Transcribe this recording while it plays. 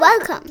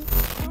Welcome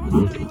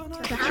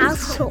to the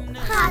House Talk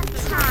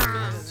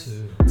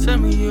Podcast. Tell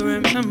me you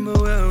remember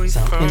where we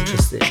sound from.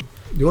 interesting.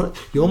 You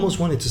almost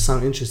want it to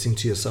sound interesting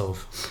to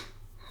yourself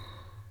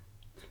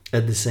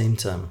at the same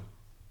time.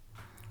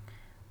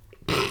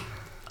 I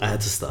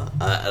had to start.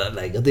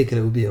 I think it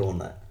would be all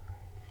night.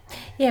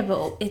 Yeah,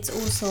 but it's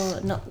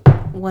also not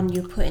one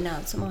you're putting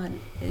out. Someone.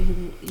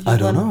 I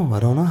don't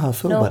know how I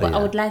feel about it. No, but I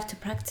yet. would like to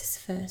practice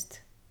first.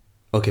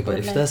 Okay, but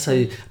if that's how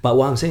you... But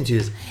what I'm saying to you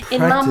is...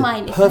 In my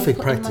mind, if perfect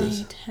I put in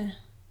practice. my head,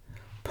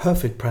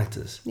 Perfect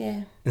practice.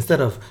 yeah. Instead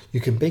of, you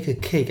can bake a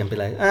cake and be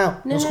like,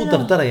 No.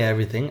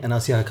 everything, and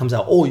I'll see how it comes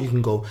out. Or you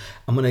can go,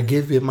 I'm going to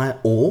give it my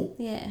all.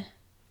 Yeah.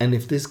 And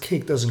if this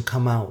cake doesn't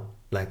come out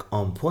like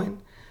on point,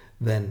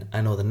 then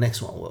I know the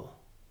next one will.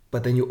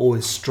 But then you're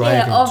always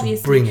striving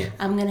to bring it.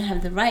 I'm going to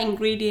have the right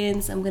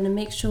ingredients. I'm going to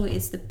make sure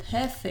it's the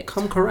perfect.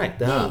 Come correct.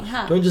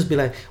 Yeah. Don't just be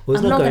like, well,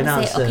 it's I'm not going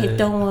gonna out. say, okay,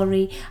 don't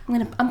worry.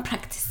 I'm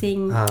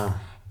practicing.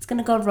 It's going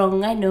to go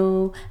wrong, I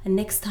know. And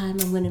next time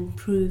I'm going to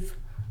improve.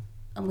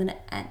 I'm going to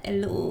add a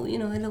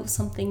little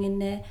something in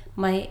there.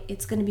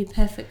 It's going to be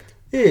perfect.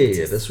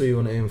 Yeah, that's what you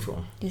want to aim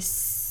for.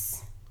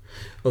 Yes.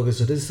 Okay,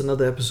 so this is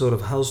another episode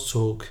of House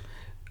Talk,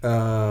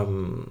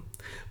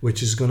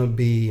 which is going to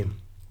be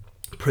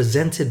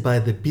presented by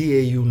the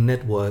BAU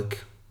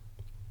Network.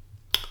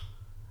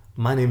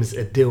 My name is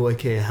Adil,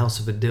 aka House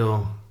of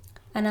Adil.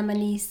 And I'm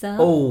Anissa.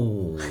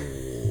 Oh,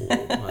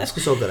 that's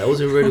so good. I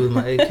wasn't ready with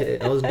my AKA.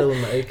 I wasn't done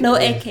with my AKA. No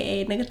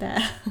AKA, look at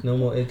that. No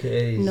more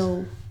AKAs.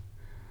 No.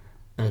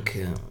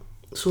 Okay.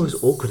 It's always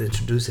awkward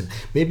introducing.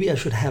 Maybe I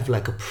should have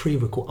like a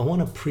pre-record. I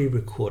want to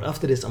pre-record.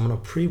 After this, I'm going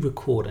to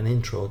pre-record an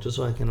intro just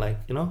so I can I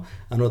know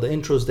the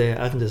intro's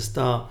there. I can just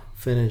start,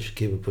 finish,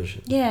 keep it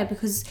pushing. Yeah,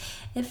 because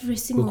every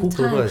single Cool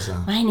time, voice,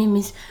 huh? my name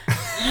is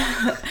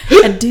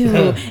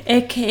Adil,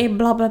 aka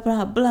blah blah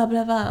blah blah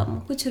blah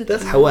blah.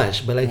 That's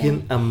Hawash, but I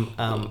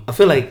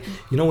feel like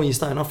when you're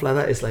starting off like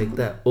that, it's like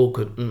that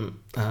awkward.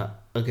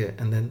 Okay,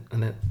 and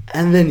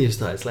then you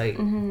start. It's like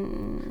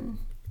you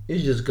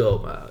just go,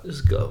 man,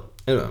 just go.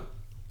 Anyway,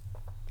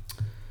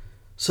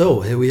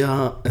 so here we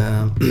are.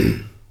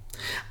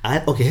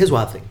 Here's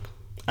what I think.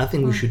 I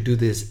think we should do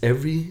this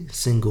every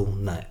single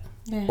night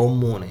or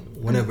morning,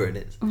 whenever it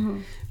is,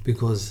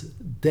 because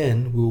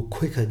then we'll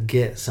quicker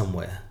get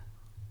somewhere.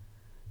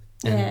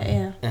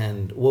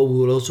 And what we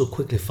will also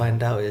quickly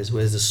find out is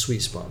where's the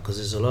sweet spot, because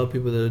there's a lot of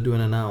people that are doing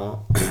an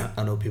hour.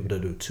 I know people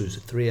that do 2 to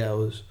 3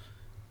 hours.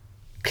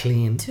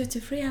 Clean 2 to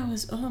 3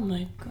 hours. Oh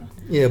my god.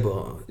 Yeah,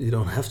 but you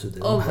don't have to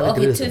do.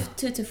 Okay,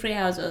 2 to 3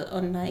 hours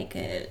on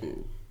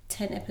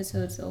 10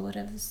 episodes or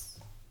whatever. Is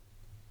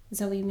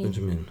that what you mean? What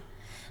do you mean?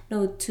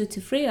 No, 2 to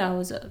 3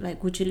 hours.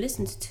 Would you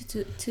listen to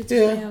two to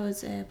 3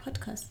 hours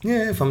podcast?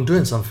 Yeah, if I'm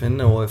doing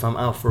something, or if I'm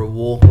out for a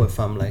walk, or if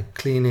I'm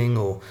cleaning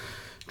or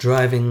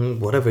driving,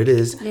 whatever it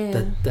is,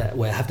 that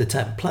where I have the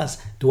time. Plus,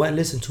 do I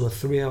listen to a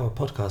 3-hour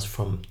podcast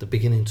from the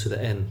beginning to the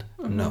end?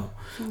 No.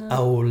 I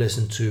will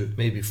listen to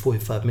maybe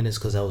 45 minutes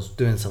because I was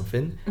doing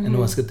something and no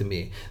one's good to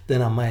me.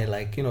 Then I might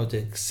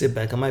just sit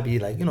back. I might be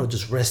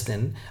just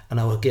resting, and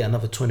I will get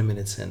another 20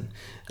 minutes in.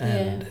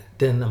 And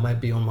then I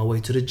might be on my way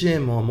to the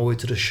gym, or on my way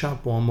to the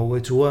shop, or on my way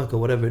to work, or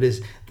whatever it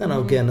is. Then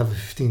I'll get another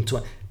 15,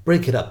 20.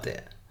 Break it up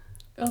there.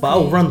 Okay. But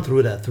I'll run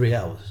through that 3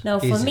 hours. No,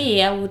 for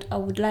me, I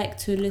would like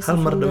to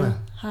listen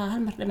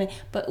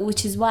but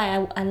which is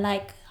why I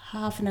like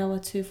half an hour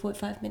to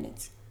 45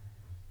 minutes.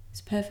 It's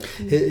perfect.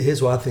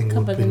 Here's what I think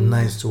would be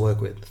nice to work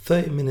with.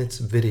 30 minutes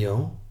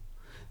video,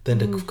 then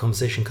the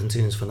conversation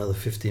continues for another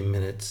 15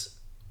 minutes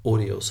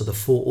audio. So the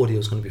full audio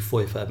is going to be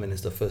 45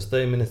 minutes. The first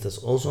 30 minutes, that's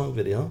also on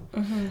video.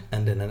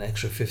 And then an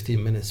extra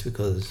 15 minutes,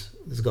 because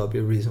there's got to be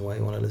a reason why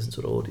you want to listen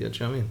to the audio. Do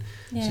you know what I mean?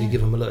 Yeah. So you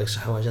give them a little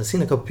extra hours. I've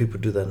seen a couple people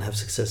do that and have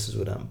successes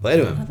with that. But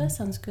anyway. Oh, that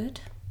sounds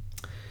good.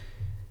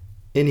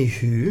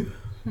 Anywho,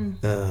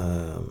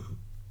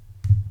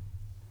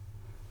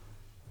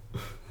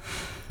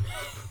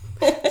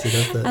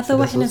 I thought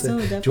watching us all.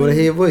 Do you want to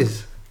hear your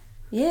voice?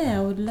 Yeah,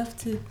 I would love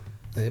to.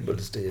 Hey, but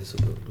stay here. So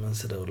man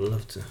said I would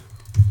love to.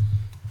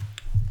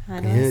 How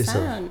do I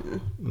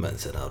sound? Man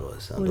said how do I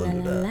sound? Ooh,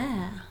 Don't do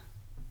that.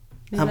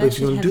 La. But if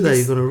you're gonna do that,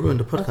 you're gonna ruin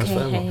the podcast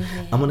forever.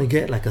 Hey. I'm gonna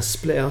get a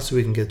split out so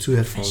we can get 2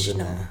 headphones in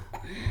there.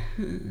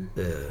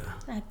 Yeah.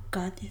 I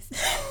got this.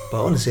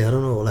 But honestly, I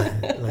don't know.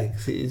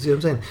 See what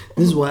I'm saying?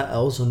 This is why I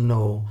also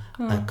know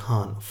I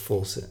can't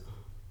force it.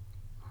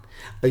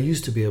 I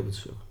used to be able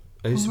to.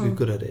 I used to be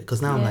good at it, because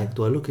now I'm like,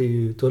 do I look at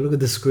you? Do I look at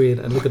the screen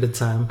and look at the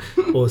time,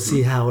 or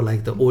see how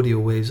the audio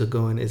waves are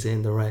going? Is it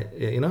in the right?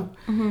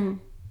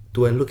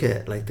 Do I look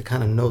at the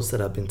kind of notes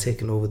that I've been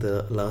taking over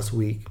the last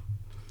week,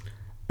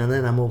 and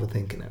then I'm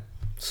overthinking it.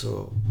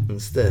 So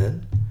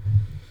instead,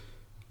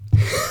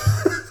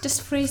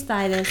 just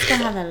freestyle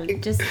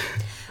it. Just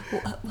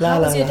how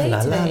was your day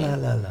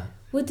today?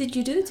 What did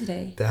you do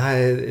today?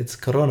 It's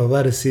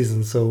coronavirus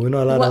season, so we're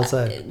not allowed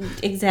outside.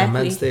 Exactly. The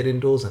man stayed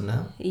indoors and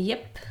now.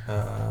 Yep.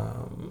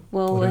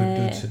 What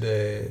did we do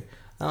today?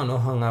 I don't know,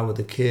 hung out with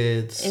the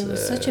kids. It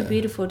was such a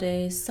beautiful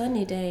day,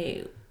 sunny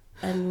day,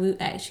 and we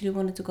actually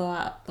wanted to go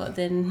out, but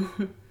then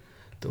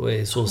the way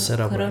it's all set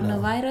up right now.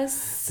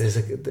 Coronavirus.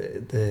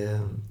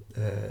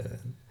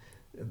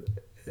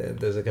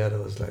 There's a guy that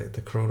was like,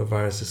 the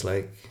coronavirus is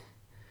like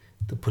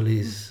the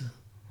police.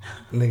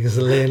 Niggas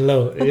are laying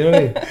low. You know what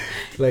I mean?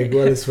 Like,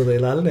 well, it's for the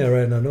Ilalne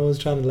right now. No one's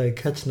trying to like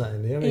catch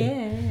nothing. You know what I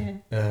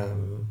mean? Yeah.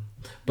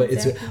 But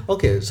exactly.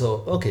 It's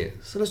so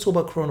let's talk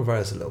about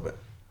coronavirus a little bit.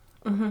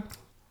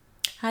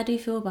 How do you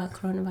feel about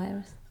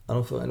coronavirus? I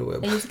don't feel anywhere.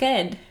 Are you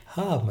scared?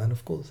 Man,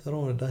 of course. I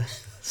don't want to die.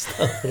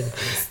 Stop.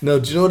 No,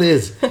 do you know what it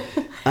is?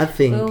 I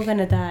think we're all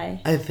gonna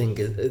die. I think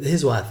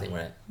here's what I think,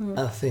 right?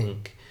 I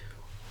think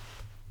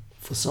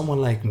for someone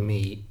like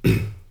me,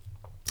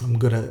 I'm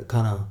good at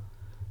kind of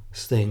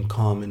staying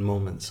calm in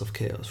moments of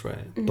chaos,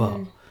 right?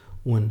 But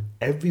when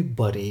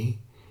everybody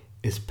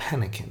is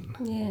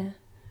panicking,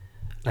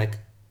 like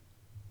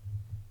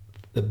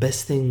the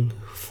best thing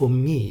for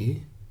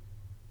me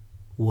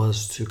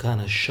was to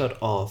kind of shut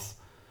off.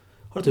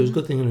 It was a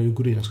good thing.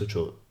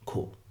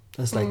 Cool.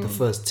 That's like the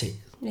first take.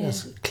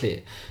 That's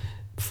clear.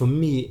 For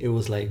me, it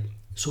was like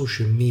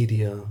social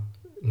media,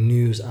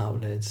 news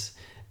outlets.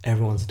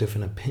 Everyone's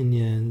different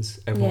opinions.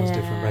 Everyone's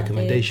different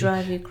recommendations. They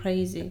drive you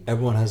crazy.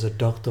 Everyone has a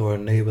doctor or a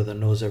neighbor that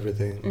knows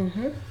everything.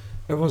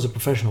 Everyone's a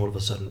professional all of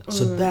a sudden.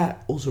 So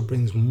that also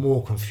brings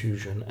more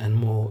confusion and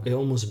more. It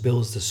almost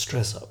builds the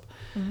stress up.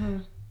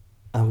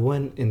 I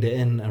went in the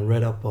end and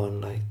read up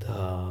on like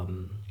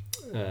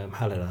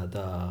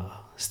the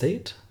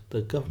state,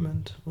 the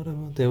government,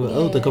 whatever they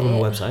were. The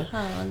government website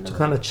to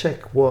kind of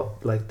check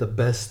what like the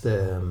best.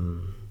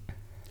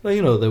 Well,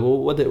 you know,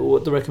 what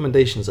the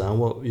recommendations are and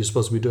what you're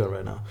supposed to be doing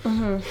right now.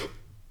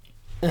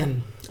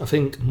 And I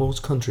think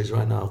most countries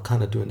right now are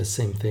kind of doing the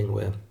same thing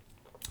where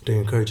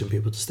they're encouraging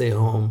people to stay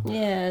home.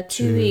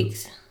 2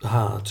 weeks.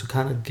 To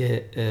kind of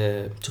get,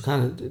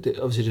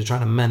 obviously they're trying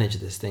to manage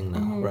this thing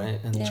now,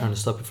 right? And trying to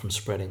stop it from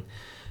spreading.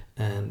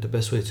 And the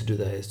best way to do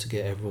that is to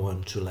get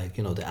everyone to like,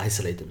 you know, they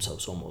isolate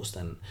themselves almost.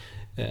 And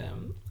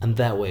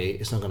that way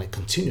it's not going to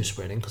continue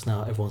spreading because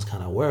now everyone's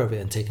kind of aware of it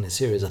and taking it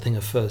serious. I think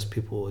at first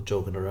people were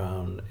joking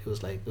around. It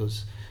was like, it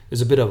was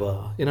a bit of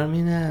a, you know what I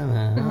mean?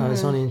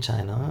 It's only in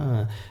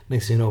China.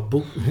 Next thing you know,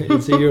 boom,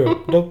 it's in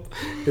Europe. Nope,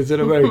 it's in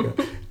America.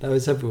 Now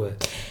it's everywhere.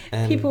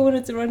 And people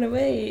wanted to run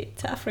away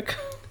to Africa.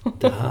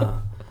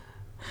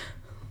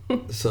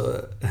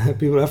 So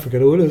people in Africa,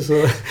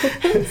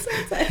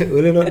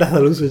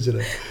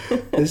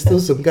 there's still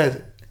some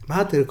guys.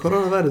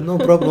 Coronavirus, no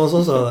problem.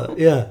 Also,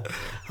 yeah,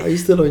 are you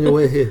still on your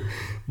way here?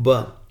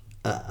 But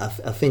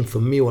I think for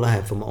me, what I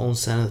had for my own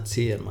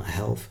sanity and my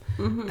health,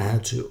 I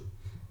had to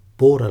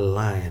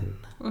borderline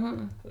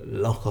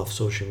lock off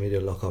social media,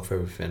 lock off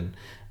everything,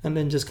 and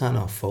then just kind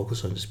of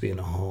focus on just being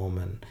at home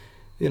and,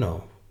 you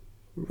know,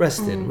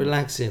 resting,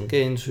 relaxing,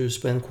 getting to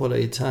spend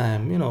quality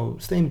time, you know,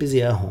 staying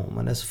busy at home,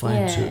 and that's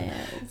fine too.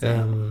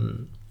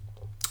 Exactly.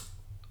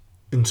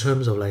 In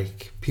terms of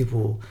like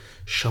people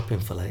shopping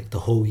for like the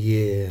whole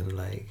year and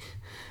like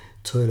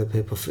toilet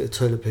paper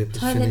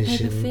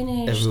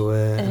finishing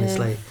everywhere, and it's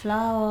like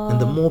flour. And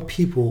the more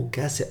people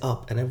gas it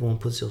up and everyone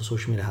puts it on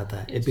social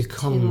media, it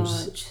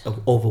becomes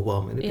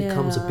overwhelming. It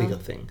becomes a bigger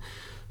thing.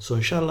 So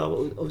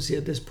inshallah, obviously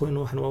at this point,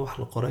 and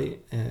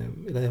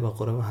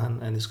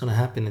it's going to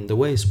happen in the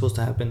way it's supposed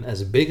to happen.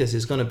 As big as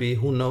it's going to be,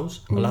 who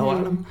knows? Allahu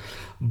A'lam.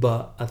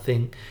 But I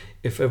think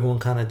if everyone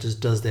kind of just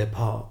does their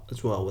part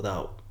as well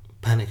without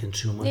panicking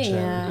too much,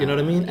 and, you know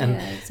what I mean?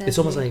 And it's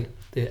almost like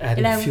they're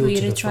adding fuel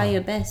to the fire. Try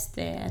your best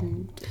there,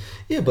 and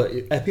but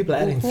people are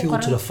adding fuel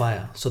to the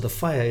fire. So the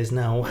fire is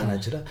now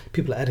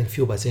people are adding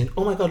fuel by saying,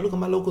 "Oh my God, look at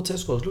my local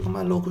Tesco's, look at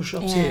my local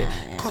shops here,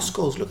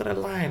 Costco's, look at that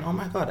line. Oh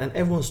my God!" And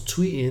everyone's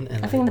tweeting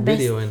and I think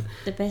videoing.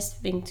 The best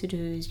thing to do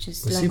is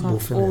just lock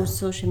off all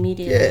social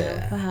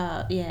media.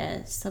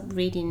 Stop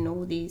reading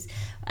all these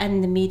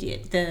and the media,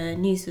 the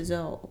news as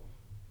well.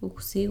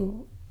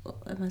 No,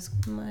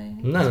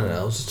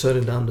 I was just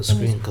turning down the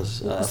screen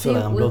because I feel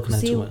like I'm looking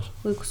at too much.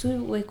 So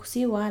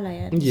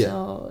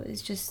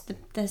it's just the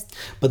best.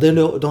 But then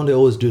don't they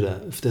always do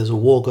that? If there's a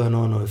war going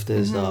on or if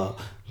there's a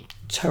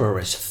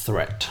terrorist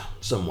threat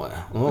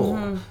somewhere,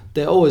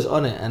 they're always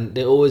on it and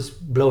they always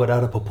blow it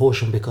out of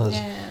proportion because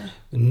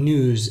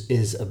news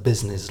is a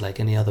business like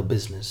any other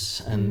business,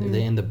 and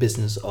they're in the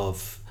business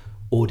of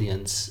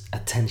audience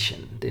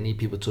attention. They need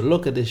people to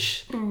look at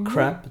this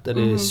crap that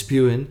is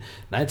spewing.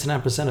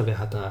 99% of it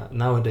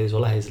nowadays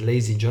is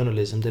lazy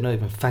journalism. They're not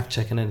even fact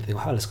checking anything.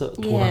 Let's go.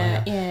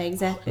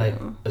 Exactly. Like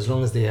as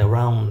long as they're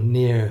around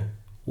near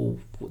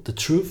the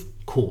truth,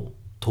 cool.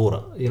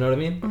 Torah. You know what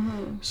I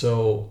mean?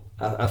 So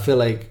I feel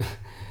like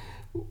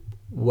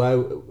why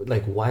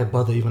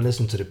bother even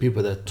listening to the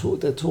people that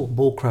talk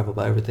bull crap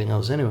about everything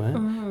else anyway?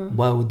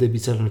 Why would they be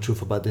telling the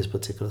truth about this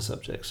particular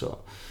subject?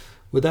 So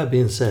with that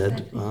being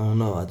said, I don't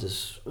know. I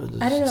don't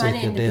know.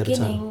 In the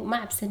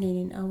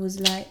beginning, I was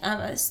like,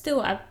 my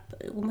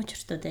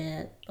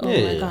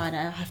God,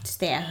 I have to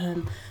stay at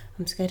home.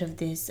 I'm scared of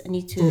this. I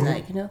need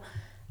to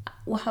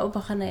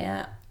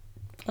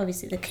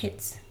obviously the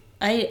kids.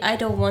 I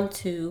don't want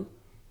to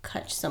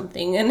catch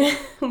something and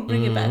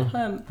bring it back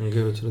home and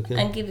give it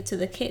to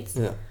the kids.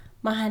 Yeah.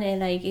 mahane,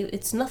 like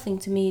it's nothing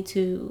to me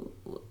to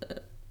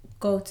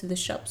go to the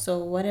shops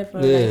or whatever.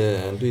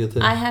 Yeah, do your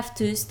thing. I have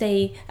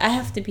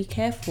to be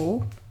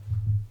careful.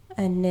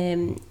 And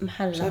you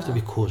have to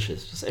be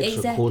cautious, just extra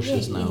Exactly,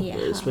 cautious yeah, now, yeah,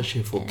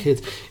 especially for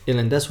kids.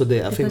 And that's what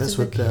I think Because that's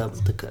of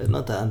what the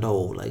not that I know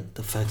like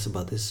the facts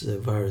about this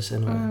virus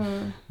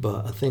anyway.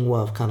 But I think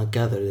what I've kind of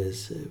gathered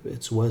is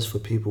it's worse for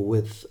people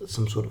with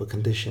some sort of a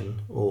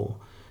condition, or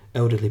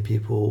elderly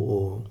people,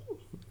 or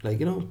like,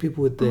 you know,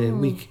 people with the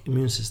weak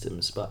immune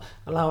systems. But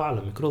Allahu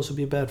Alam, it could also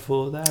be bad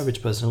for the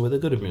average person with a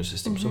good immune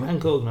system. So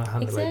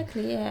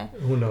exactly, yeah.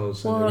 Who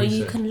knows? Or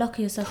you can lock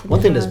yourself in One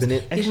the thing house. that's been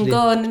You actually can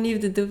go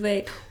underneath the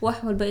duvet. So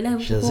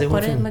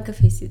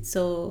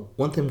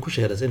one thing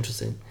that's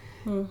interesting.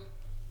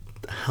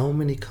 How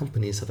many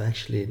companies have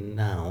actually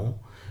now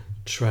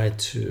tried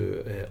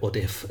to,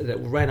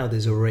 right now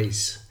there's a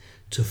race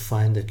to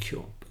find a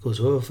cure, because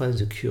whoever finds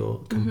a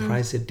cure can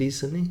price it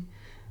decently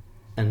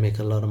and make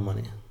a lot of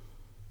money.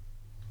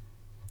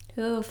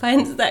 who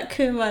finds that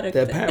cure? That's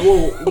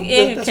what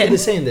they're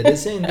saying. They're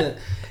saying that.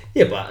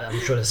 Yeah, but I'm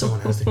sure that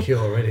someone has the cure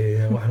already.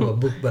 A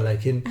book, but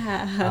like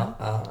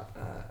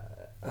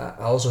I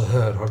also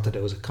heard that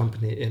there was a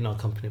company, not a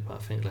company, but I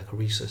think like a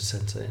research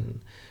center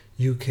in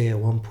UK at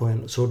one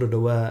point, sort of the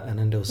way, and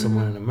then there was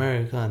someone in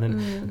America, and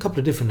then a couple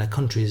of different like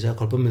countries.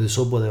 Yep, I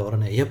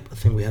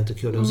think we have the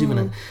cure. There was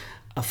even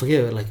I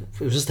forget, like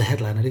it was just a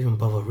headline. I didn't even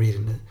bother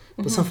reading it,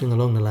 but something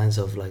along the lines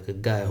of like a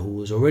guy who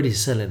was already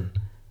selling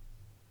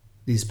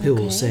these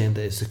pills, saying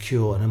that it's a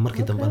cure, and then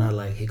Market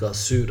like he got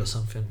sued or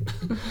something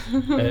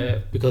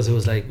because it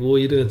was like, what are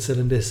you doing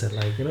selling this? And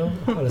like, you know,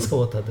 let's go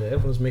with that.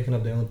 Everyone's making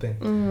up their own thing.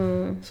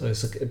 So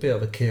it's a bit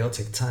of a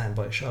chaotic time,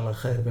 but inshallah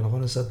khair, at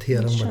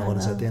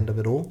the end of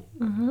it all.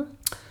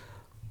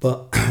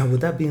 But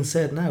with that being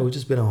said, now we've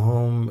just been at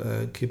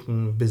home,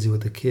 keeping busy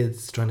with the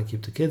kids, trying to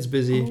keep the kids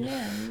busy.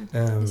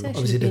 It's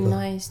actually been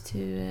nice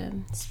to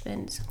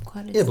spend some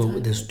quality time. Yeah,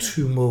 but there's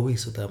 2 more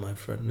weeks of that, my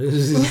friend. This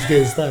is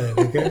getting started,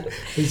 okay?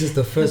 It's just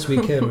the first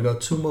weekend. We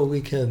got 2 more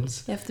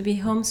weekends. You have to be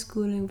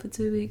homeschooling for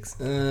 2 weeks.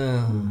 I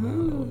don't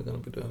know what we're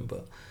going to be doing,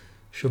 but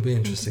should be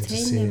interesting to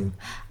see.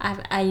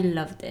 I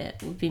loved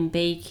it. We've been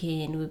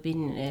baking. We've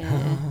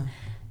been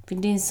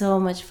doing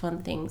so much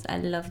fun things. I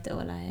loved it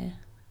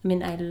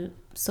all.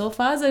 So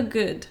far so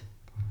good.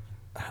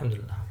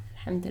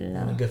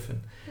 Alhamdulillah. Good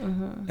thing.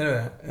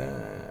 Anyway,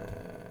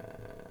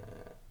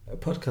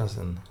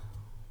 podcasting.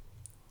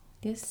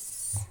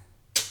 Yes.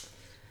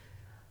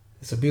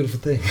 It's a beautiful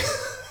thing.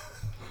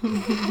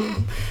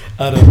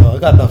 I don't know. I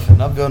got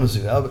nothing. I'll be honest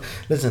with you.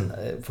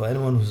 Listen, for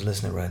anyone who's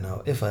listening right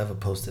now, if I ever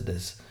posted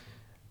this,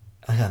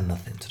 I got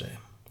nothing today.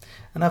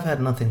 And I've had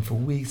nothing for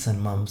weeks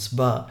and months,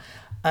 but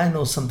I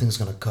know something's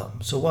going to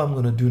come. So what I'm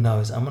going to do now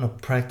is I'm going to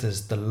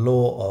practice the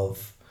law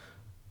of...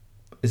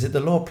 Is it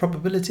the law of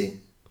probability?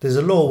 There's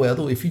a law where I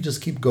thought if you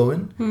just keep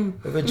going,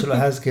 eventually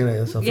has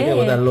Kenya. So I forget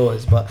what that law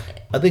is, but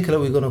I think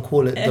we're going to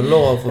call it the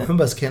law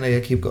of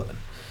Kenya, keep going.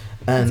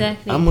 And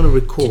exactly. I'm going to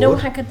record. Do you know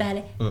what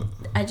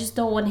I just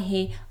don't want to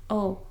hear,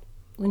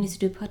 we need to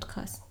do a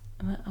podcast.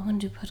 I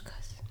want to do a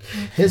podcast.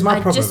 Here's my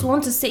problem. I just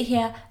want to sit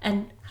here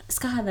and...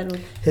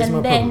 Here's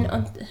my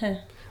problem.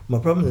 My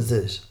problem is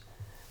this.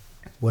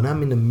 When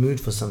I'm in the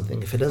mood for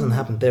something, if it doesn't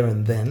happen there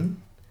and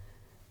then,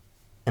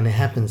 and it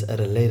happens at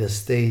a later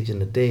stage in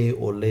the day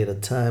or later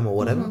time or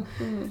whatever,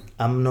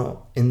 I'm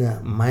not in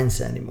that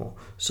mindset anymore.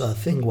 So I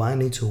think what I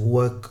need to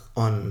work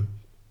on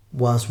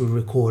whilst we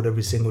record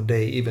every single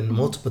day, even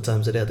multiple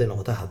times a day,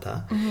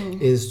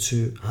 is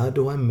to, how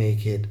do I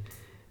make it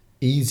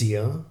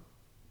easier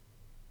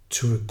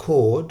to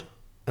record?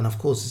 And of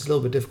course, it's a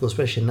little bit difficult,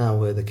 especially now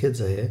where the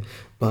kids are here.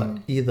 But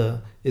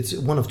either it's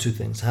one of 2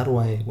 things. How do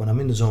I, when I'm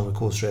in the zone,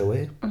 record straight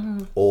away?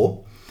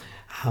 Or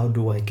how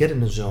do I get in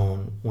the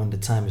zone when the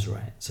time is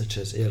right? Such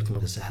as or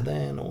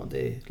when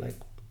they like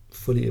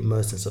fully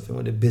immersed in something,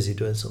 when they're busy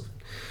doing something.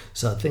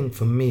 So I think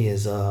for me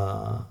is,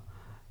 I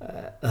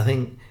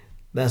think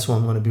that's what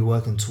I'm going to be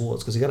working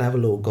towards, because you got to have a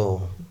little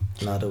goal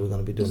now that we're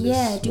going to be doing this.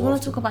 Yeah, do you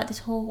want to talk about this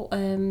whole,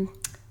 when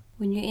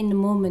you're in the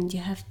moment, you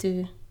have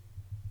to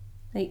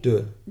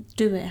do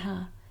it,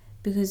 huh?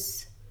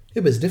 Because...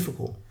 Yeah, but it's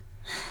difficult.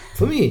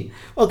 For me,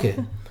 okay,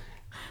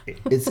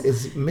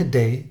 it's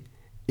midday.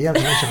 You know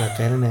what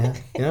I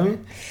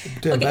mean?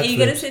 Okay, you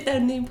gotta sit down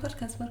and do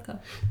podcast.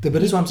 But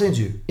this is what I'm saying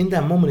to you. In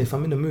that moment, if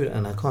I'm in the mood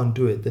and I can't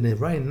do it, then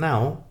right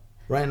now,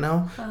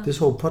 this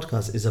whole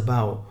podcast is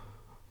about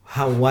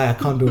why I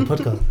can't do a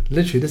podcast.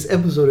 Literally, this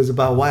episode is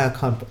about why I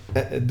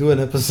can't do an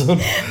episode.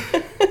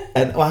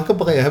 And I'm going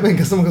to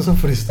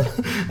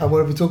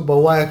be talking about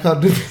why I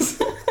can't do this.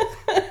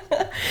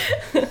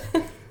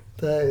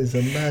 That is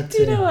a mad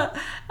thing. Do you know what?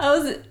 I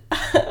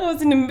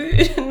was in the mood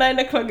at 9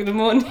 o'clock in the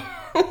morning.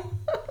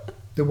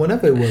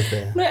 Whenever it was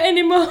there. Not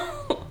anymore.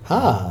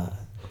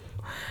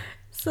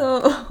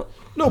 So.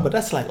 No, but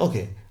that's like,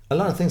 okay, a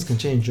lot of things can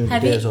change during the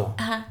day as well.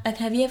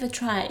 Have you ever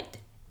tried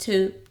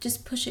to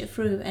just push it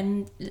through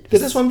and...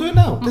 That's what I'm doing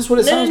now. This is what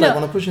it sounds like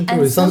when I'm pushing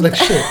through. It sounds like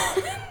shit.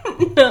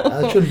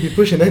 I shouldn't be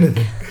pushing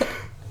anything.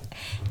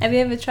 Have you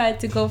ever tried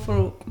to go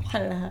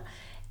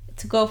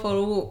to go for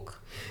a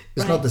walk.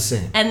 It's not the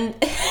same. And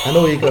I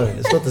know where you're going.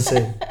 It's not the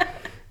same.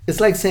 It's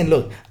like saying,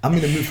 look, I'm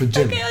in the mood for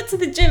gym. okay, to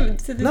the gym.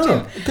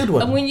 No, good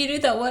one. And when you do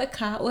that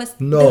workout,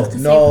 No.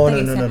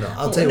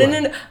 I'll tell you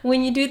what. No.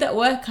 When you do that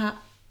workout,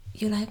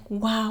 you're like,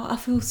 wow, I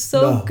feel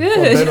so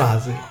good.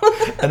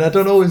 And I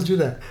don't always do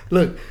that.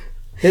 Look,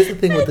 here's the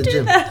thing with the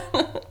gym.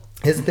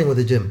 Here's the thing with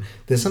the gym.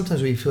 There's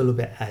sometimes where you feel a little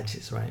bit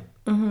anxious, right?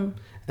 Mm-hmm.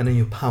 And then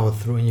you power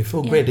through and you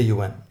feel great that you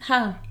went.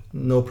 How?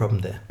 No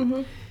problem there.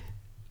 Mm-hmm.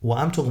 What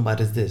I'm talking about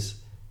is this.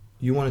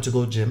 You wanted to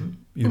go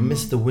gym. You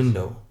missed the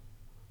window,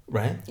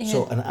 right? Yeah.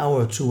 So an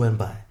hour or two went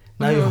by.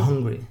 Now you're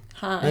hungry.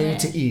 Now you need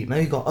to eat. Now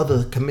you got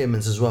other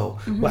commitments as well.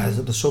 Whereas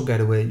at the show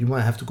guide away, you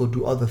might have to go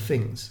do other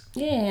things.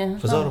 Yeah.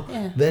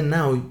 Then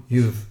now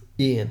you've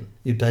eaten,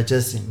 you're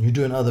digesting, you're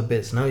doing other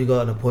bits. Now you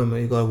got an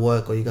appointment, you got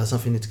work, or you got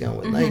something you need to get on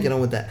with. Now you get on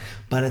with that.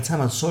 By the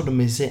time I sort of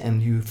miss it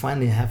and you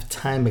finally have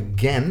time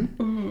again,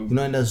 you're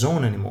not in that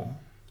zone anymore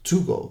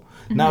to go.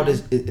 Now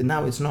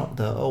now it's not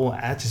the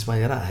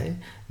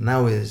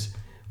now is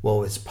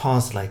it's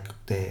past like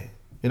the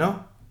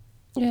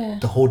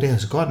the whole day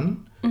has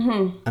gone.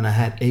 And I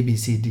had A, B,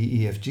 C,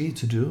 D, E, F, G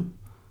to do.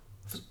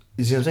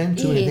 You see what I'm saying?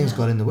 Too many things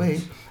got in the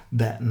way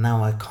that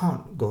now I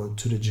can't go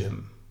to the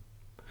gym.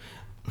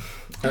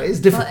 It's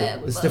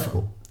difficult. It's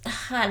difficult.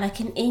 Like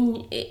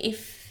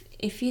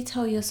if you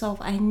tell yourself,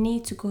 I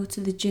need to go to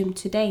the gym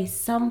today,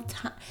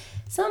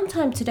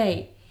 sometime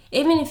today,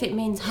 even if it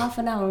means half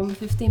an hour or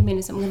 15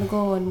 minutes, I'm going to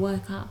go and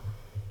work out.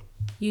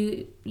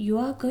 You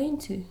are going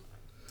to.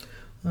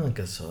 I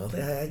guess so.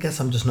 I guess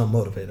I'm just not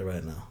motivated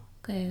right now.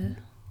 Okay.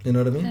 You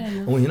know what I mean?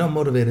 And when you're not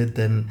motivated,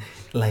 then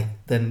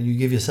you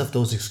give yourself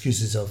those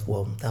excuses of,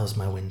 well, that was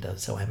my window,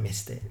 so I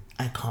missed it.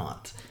 I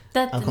can't.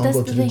 I can't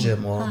go to the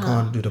gym, or I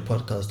can't do the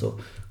podcast, or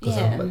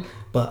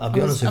but I'll be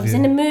honest with you. I was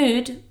in the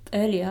mood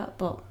earlier,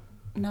 but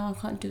now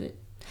I can't do it.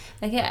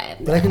 Like,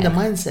 but I think the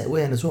mindset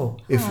we're in as well.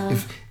 If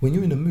when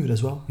you're in the mood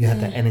as well, you have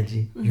that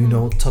energy. You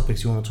know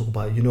topics you want to talk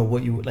about. You know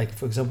what you like.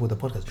 For example, with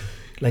the podcast,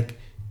 like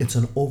it's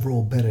an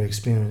overall better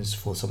experience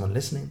for someone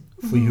listening,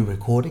 for you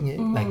recording it.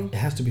 Like it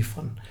has to be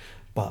fun.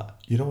 But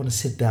you don't want to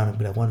sit down and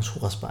be like, one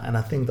horse. And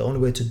I think the only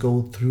way to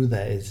go through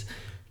that is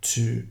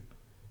to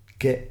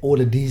get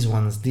all of these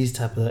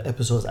type of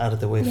episodes out of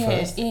the way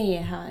first.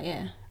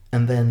 Yeah.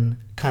 And then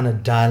kind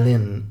of dial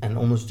in and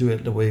almost do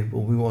it the way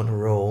we were on a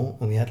roll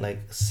when we had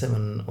like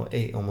 7 or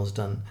 8 almost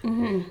done.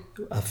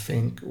 I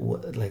think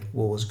what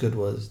was good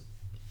was,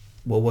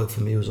 what worked for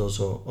me was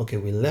also, okay,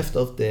 we left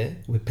off there,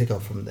 we pick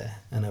up from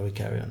there, and then we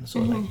carry on. So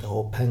like the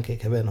whole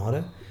pancake,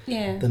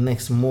 the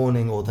next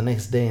morning or the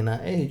next day, and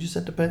hey, you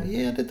said the pancake?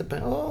 Yeah, I did the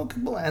pancake. Oh,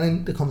 good boy. And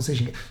then the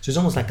conversation. So it's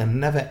almost like a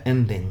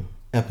never-ending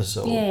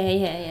episode.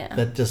 Yeah.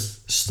 That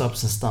just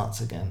stops and starts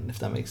again, if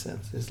that makes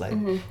sense. It's like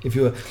if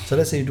you were, so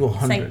let's say you do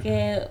 100. It's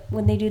like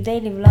when they do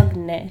daily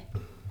vlogging there,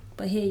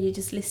 but here you're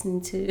just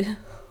listening to.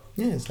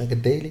 Yeah, it's like a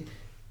daily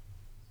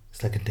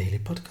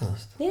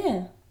podcast.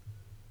 Yeah.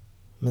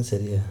 Man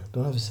said, yeah.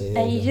 Don't have to say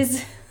and you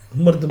just...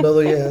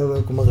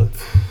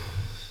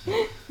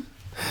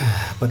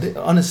 But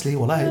honestly,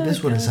 this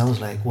is what it sounds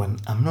like when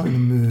I'm not in the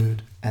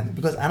mood. And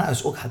because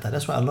that's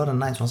why a lot of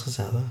nights,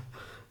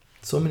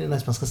 so many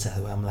nights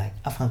where I'm like,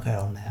 I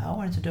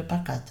wanted to do a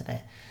podcast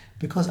today.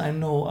 Because I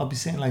know I'll be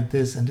saying like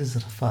this, and this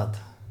is Rafat.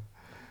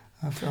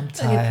 I'm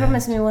tired. Okay,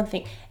 promise me one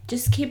thing.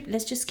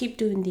 Let's just keep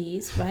doing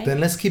these, right?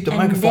 Then let's keep the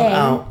microphone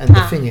out and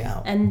the thingy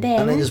out. And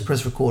then just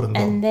press record and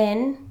go. And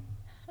then,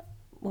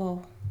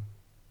 well...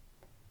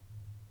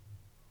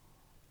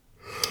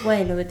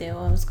 Wait, what I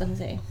was going to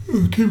say.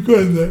 Keep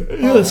going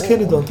there.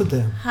 Skinny don't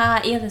today.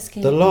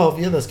 Skinny. The law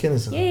of skinny.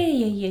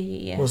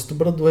 Yeah. What's the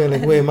brother way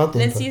like way mad?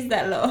 Let's use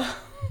that law.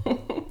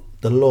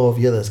 The law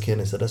of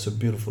skinny. So that's a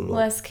beautiful law.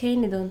 Well,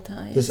 skinny don't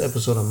I? This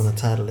episode I'm gonna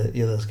title it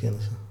skinny.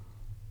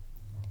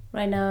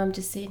 Right now I'm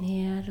just sitting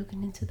here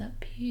looking into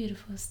that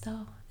beautiful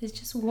star. There's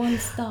just one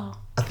star.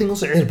 I think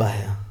also عيل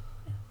بها.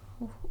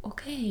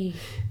 Okay.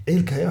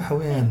 عيل كايو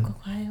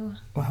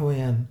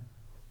حويان.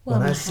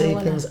 When I say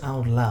things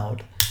out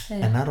loud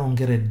and I don't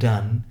get it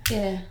done,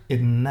 it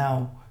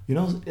now,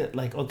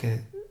 like,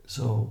 okay,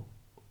 so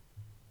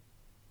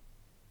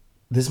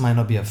this might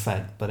not be a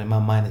fact, but in my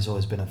mind it's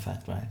always been a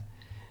fact, right?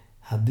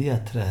 I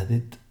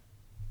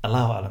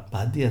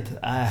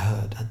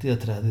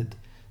heard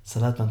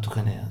Salat ban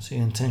tukanaya. So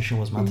your intention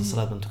was Manta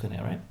Salat ban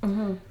tukanaya, right?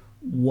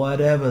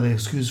 Whatever the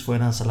excuse for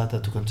an Salat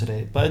tukan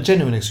today, but a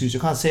genuine excuse.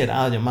 You can't say it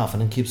out of your mouth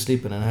and then keep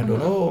sleeping and I don't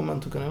know, man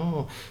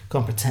tukanaya,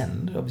 can't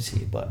pretend,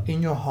 obviously, but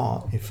in your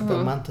heart, if you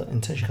got Manta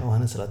intention ka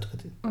wana Salat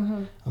tukati,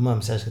 amma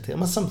message kati,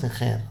 amma something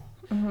khair,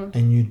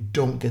 and you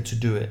don't get to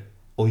do it,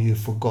 or you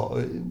forgot,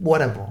 or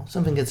whatever,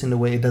 something gets in the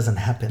way, it doesn't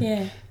happen.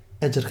 Yeah.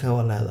 Ajr ka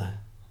wala hada.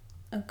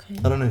 Okay.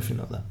 I don't know if you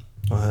know that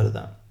or heard of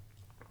that.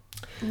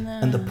 No.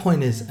 And the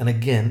point is, and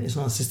again, it's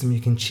not a system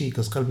you can cheat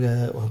because so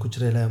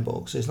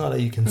it's not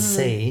like you can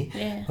say,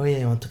 oh yeah,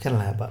 I want to kill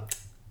her, but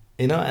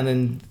and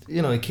then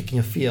kicking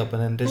your feet up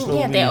and then there's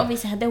no they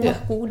obviously had their well,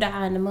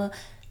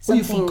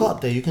 you forgot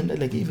that you can,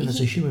 like, even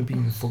as a human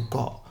being, you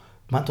forgot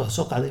maanta wax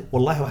soo qaaday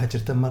wallahi waxa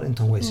jirta mar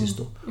intaan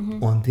weysiisto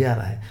oon diyaar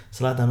ahay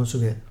salaadaan u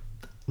sugay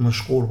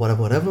mashquul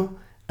whatever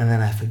and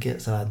then I forget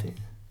salaadii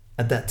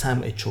at that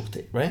time I choked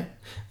it, right?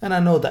 And I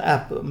know the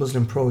app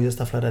Muslim Pro and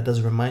stuff like that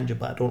does remind you,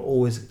 but I don't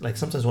always, like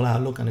sometimes when I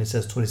look and it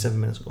says 27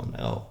 minutes ago, I'm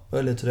like, oh,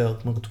 earlier today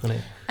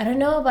I don't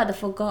know about the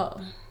forgot.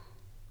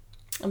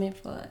 I mean,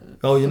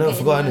 oh, you never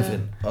forgot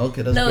anything?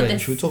 Okay, that's great.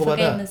 Should we talk about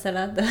that? The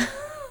salat.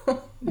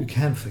 You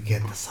can't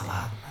forget the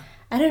salat, man.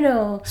 I don't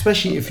know.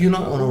 Especially if you're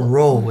not on a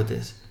roll with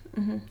this.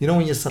 You know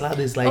when your salat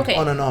is like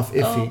on and off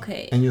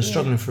iffy and you're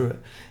struggling through it.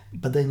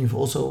 But then you've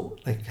also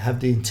like have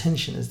the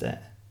intention is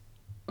there.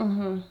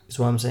 Is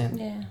what I'm saying.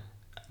 Yeah.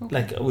 Okay.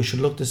 Like we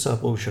should look this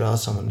up or we should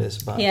ask someone this.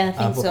 But yeah, I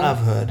think so. I've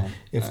heard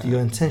if your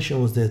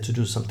intention was there to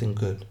do something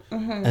good,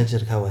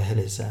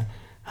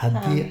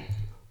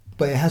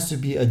 but it has to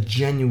be a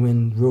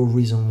genuine, real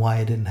reason why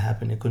it didn't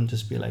happen. It couldn't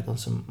just be like on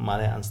some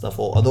mare and stuff.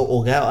 Or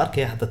although at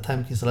the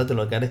time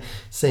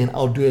saying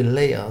I'll do it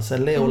later. So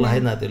later if you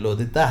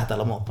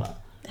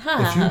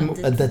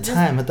at the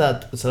time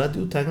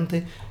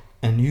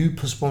and you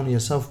postpone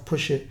yourself,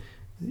 push it,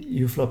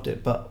 you flopped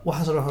it. But what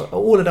has all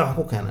of that? I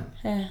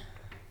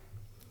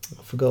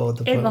forgot what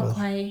the point was.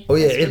 Oh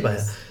yeah,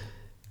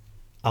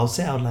 I'll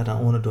say out loud I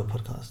want to do a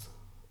podcast,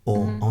 or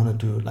I want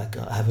to do like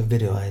I have a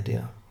video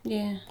idea,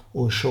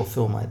 or a short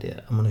film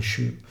idea. I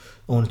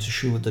wanted to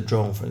shoot with the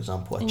drone, for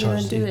example. I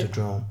charged the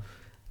drone,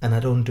 and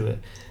I don't do it.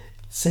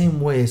 Same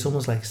way, it's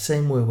almost like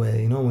same way where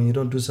you know when you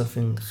don't do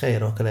something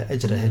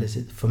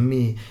for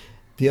me,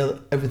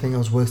 everything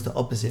else works the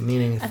opposite.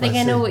 Meaning, if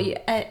I know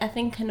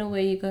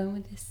where you're going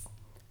with this.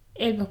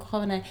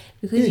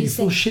 Because you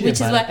feel shitty which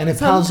about is why it, and it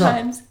piles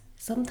up.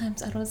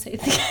 Sometimes I don't say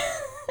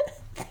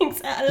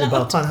things out loud.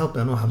 But I can't help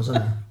it. I know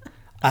Hamza.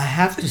 I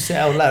have to say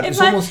out loud.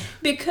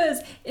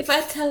 Because if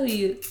I tell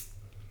you,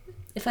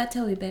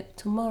 babe,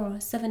 tomorrow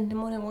 7 in the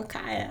morning we'll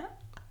kaya,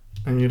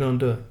 and you don't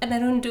do it, and I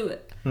don't do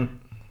it,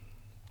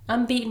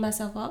 I'm beating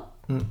myself up.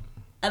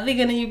 Are they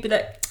gonna be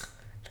like,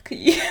 look at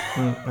you?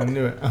 I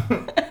knew it.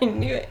 I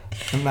knew it.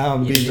 And now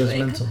I'm being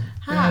judgmental.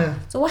 Yeah.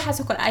 So what has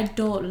to call I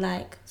don't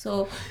like.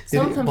 So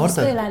sometimes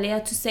to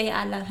say it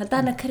out loud.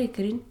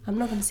 I'm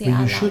not gonna say it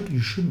out loud. You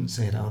shouldn't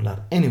say it out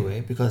loud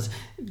anyway, because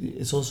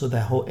it's also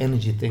that whole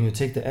energy thing. You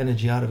take the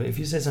energy out of it. If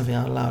you say something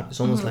out loud, it's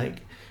almost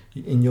like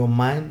in your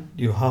mind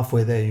you're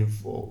halfway there. You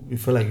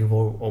feel like you've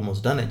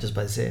almost done it just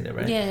by saying it,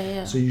 right?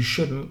 Yeah. So you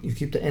shouldn't. You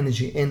keep the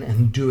energy in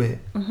and do it,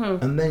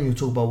 and then you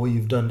talk about what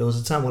you've done. There was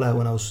a time when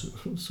I was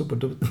super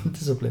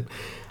disciplined,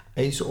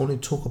 I used to only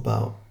talk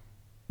about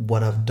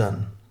what I've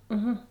done.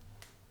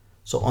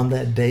 So on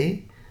that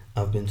day,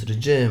 I've been to the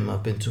gym,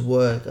 I've been to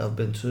work, I've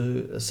been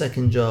to a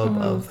second job,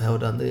 I've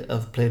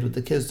played with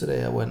the kids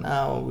today, I went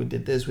out, we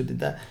did this, we did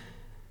that.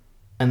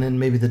 And then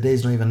maybe the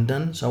day's not even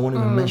done, so I won't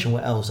even mention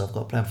what else I've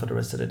got planned for the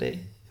rest of the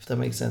day, if that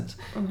makes sense.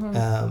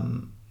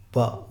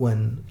 But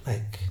when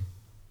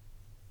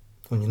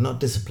you're not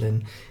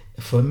disciplined,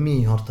 for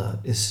me, Horta,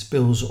 it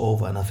spills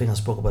over, and I think I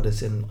spoke about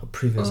this in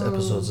previous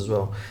episodes as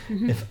well.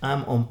 If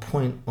I'm on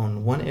point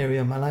on one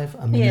area of my life,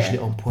 I'm usually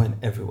on point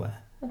everywhere.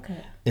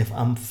 Okay. If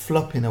I'm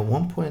flopping at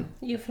one point,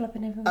 you're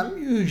flopping everywhere.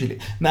 I'm usually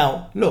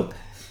now look,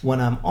 when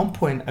I'm on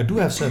point, I do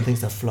have certain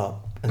things that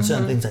flop and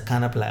certain things that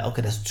kind of like,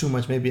 okay, that's too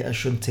much, maybe I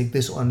shouldn't take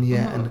this on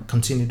here and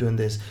continue doing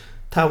this.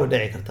 But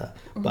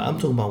I'm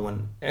talking about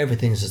when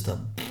everything is just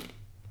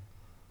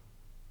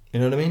you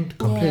know what I mean?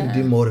 Completely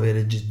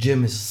demotivated. Just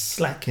gym is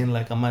slacking.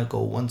 Like I might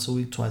go once a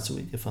week, twice a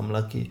week if I'm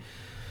lucky.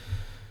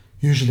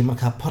 Usually my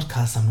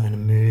podcast, I'm not in the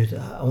mood.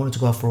 I wanted to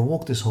go out for a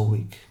walk this whole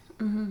week.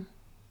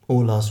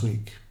 Or last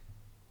week.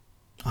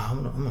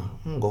 I'm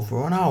gonna go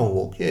for an hour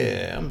walk.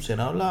 Yeah, I'm saying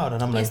out loud,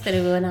 and I'm like.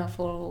 Yesterday we went out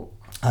for a walk.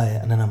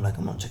 And then I'm like,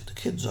 I'm gonna check the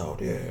kids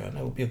out. Yeah, and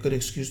that would be a good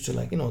excuse to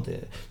like, you know,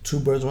 the 2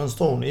 birds, 1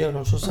 stone. Yeah,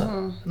 I'm so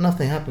sad.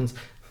 Nothing happens.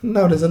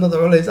 Now there's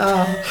another release.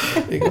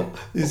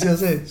 You see what I'm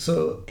saying?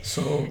 So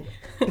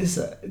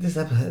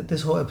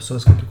this whole episode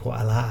is going to be called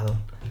Alal.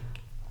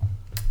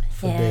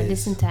 Yeah,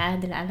 listen to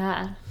Adil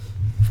Alal.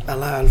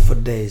 Alal for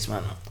days,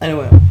 man.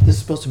 Anyway, this is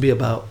supposed to be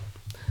about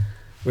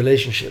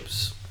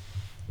relationships.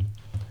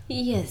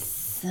 Yes.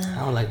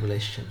 I don't like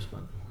relationships,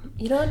 man.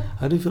 You don't?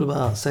 How do you feel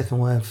about second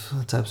wife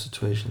type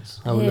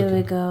situations? Here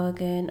we go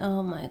again.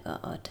 Oh my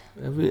god.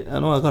 I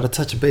know I gotta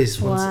touch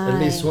base once, at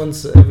least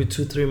once every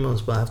 2-3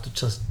 months, but I have to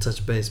just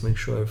touch base, make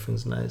sure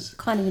everything's nice.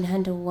 Can't even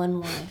handle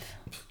one wife.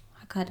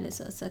 I can't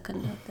listen a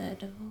second or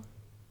third of all.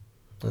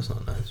 That's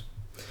not nice.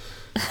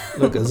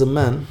 Look, as a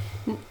man,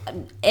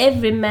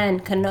 every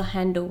man cannot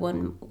handle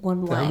one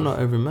wife. I'm not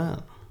every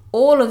man.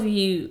 All of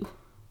you.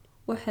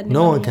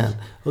 No one can.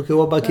 Okay,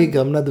 what about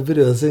Kika? I'm not the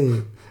video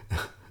singing.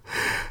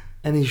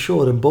 And he's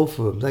short in both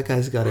of them. That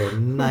guy's got a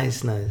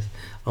nice.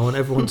 I want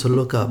everyone to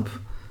look up.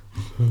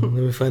 Let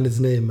me find his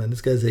name, man. This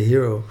guy's a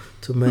hero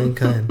to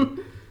mankind.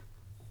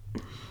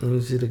 Let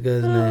me see the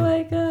guy's name. Oh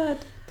my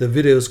god. The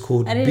video is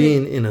called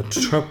Being in a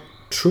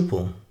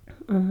Triple.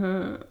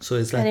 So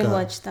it's like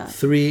a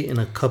 3 in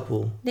a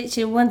couple.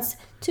 Literally once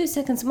 2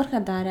 seconds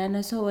and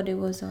I saw what it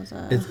was. I was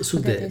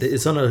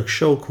it's on a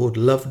show called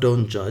Love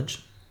Don't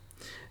Judge.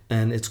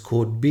 and it's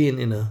called Being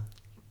in a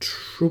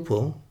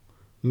Triple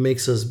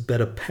Makes Us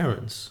Better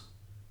Parents.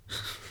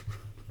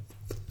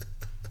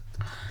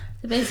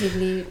 So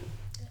basically,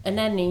 a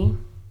nanny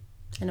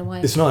and a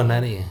wife. It's not a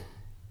nanny.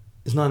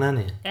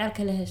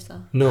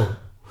 No.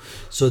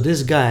 So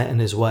this guy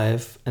and his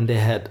wife, and they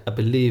had, I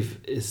believe,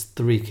 is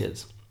 3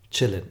 kids,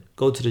 chilling,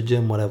 go to the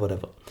gym, whatever.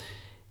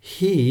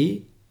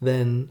 He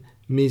then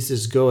meets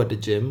this girl at the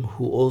gym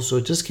who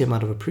also just came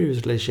out of a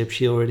previous relationship.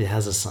 She already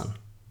has a son.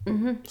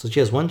 So she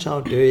has 1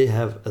 child. They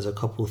have, as a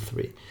couple,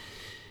 3.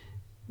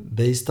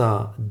 They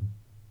start,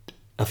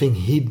 I think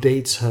he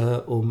dates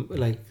her, or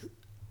like,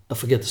 I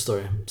forget the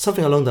story.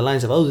 Something along the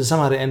lines of,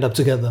 somehow they end up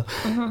together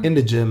in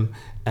the gym,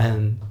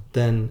 and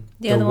then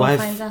the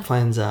wife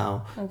finds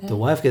out. Okay. The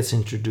wife gets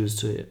introduced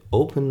to it,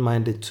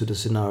 open-minded to the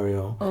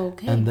scenario.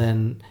 Okay. And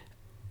then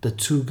the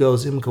 2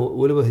 girls,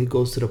 whenever he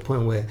goes to the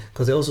point where,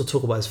 because they also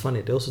talk about, it's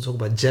funny, they also talk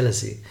about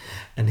jealousy.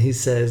 And he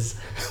says,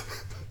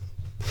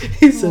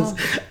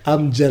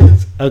 I'm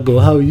jealous. I go,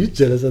 how are you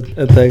jealous?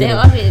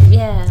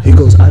 He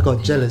goes, I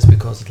got jealous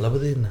because to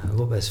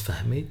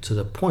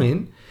the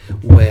point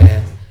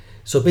where,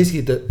 so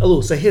basically,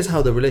 so here's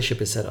how the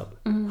relationship is set up.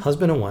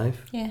 Husband and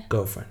wife,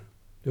 girlfriend.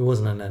 It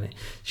wasn't a nanny.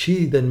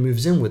 She then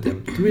moves in with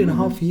them.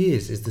 3.5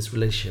 years is this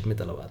relationship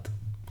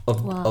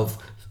of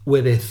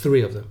where there are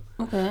 3 of them.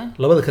 Okay.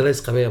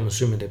 I'm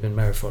assuming they've been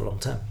married for a long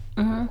time.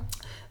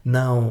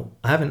 Now,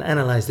 I haven't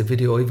analyzed the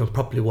video or even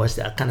properly watched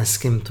it. I kind of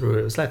skimmed through it.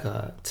 It was like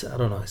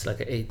it's like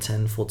an 8,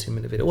 10, 14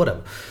 minute video,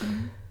 whatever.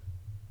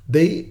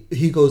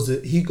 He goes,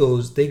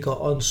 they got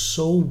on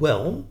so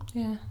well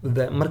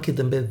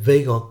that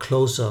they got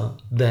closer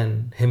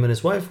than him and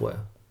his wife were.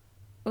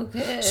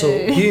 Okay. So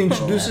he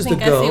introduces the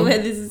girl. I see where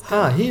this is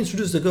going. He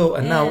introduced the girl,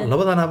 and now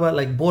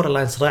like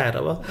borderline right,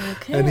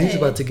 and he's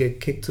about to get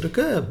kicked to the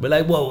curb. But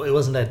like, whoa, it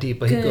wasn't that deep.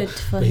 But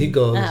he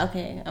goes.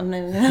 Okay, I'm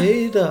not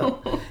even.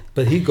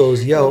 But he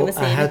goes, yo,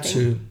 I had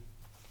to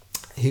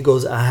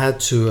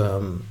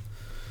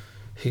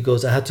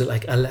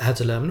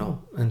let him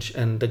know.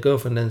 And the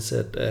girlfriend then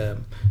said,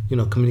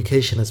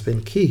 communication has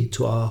been key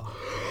to our.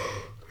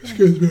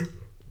 Excuse me.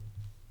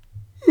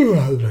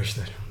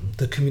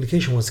 The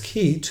communication was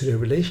key to their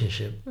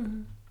relationship,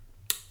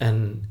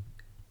 and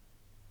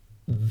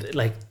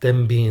like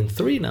them being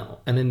 3 now,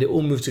 and then they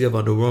all moved together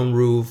under one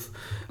roof.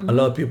 A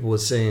lot of people were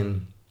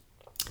saying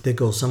a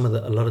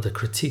lot of the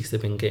critiques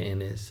they've been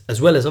getting is,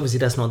 as well as obviously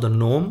that's not the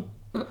norm.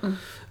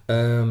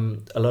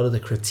 A lot of the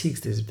critiques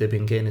they've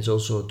been getting is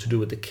also to do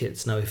with the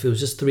kids. Now, if it was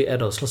just 3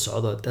 adults,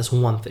 that's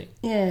one thing.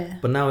 Yeah.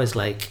 But now it's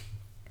like,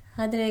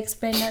 how do they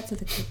explain that to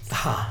the kids?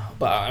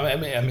 But I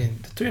mean,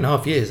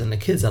 3.5 years, and the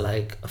kids are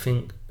like, I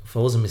think, if I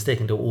wasn't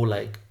mistaken, they're all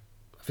like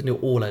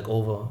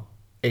over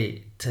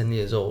 8, 10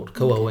 years old.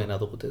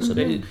 So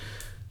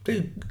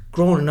they're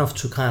grown enough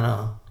to kind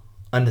of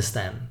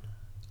understand.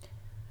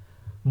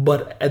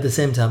 But at the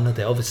same time,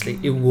 obviously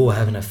it will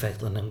have an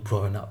effect on them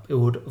growing up. It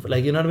would,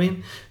 like, you know what I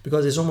mean?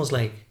 Because it's almost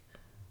like,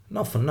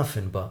 not for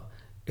nothing, but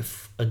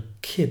if a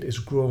kid is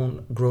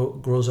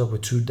grows up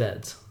with 2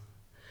 dads,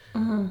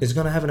 it's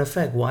gonna have an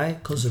effect. Why?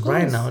 Because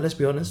right now, let's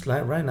be honest,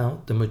 like right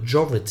now, the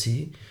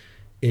majority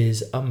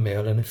is a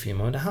male and a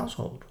female in the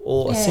household,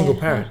 or a single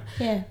parent.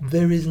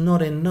 There is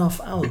not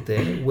enough out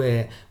there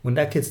where when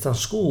that kid starts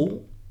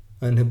school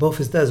and both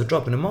his dads are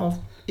dropping him off,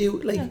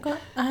 we're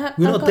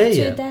not there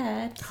yet.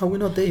 We're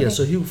not there yet,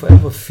 so he will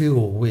forever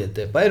feel weird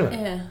there. But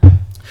anyway,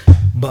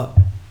 but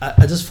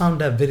I just found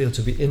that video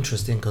to be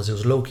interesting because it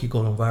was low-key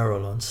going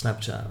viral on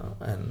Snapchat,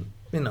 and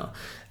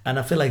and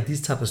I feel like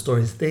these type of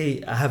stories,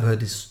 I have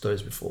heard these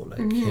stories before,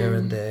 like here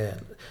and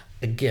there.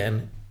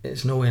 Again,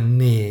 it's nowhere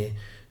near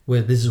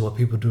where this is what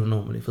people do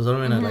normally. For some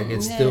reason, like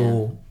it's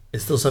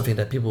still something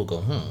that people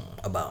go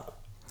about.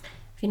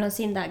 Have you not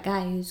seen that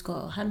guy who's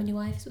got, how many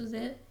wives was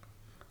it?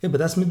 Yeah, but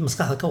that's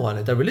Maskata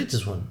Kawale, the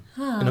religious one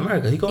in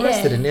America. He got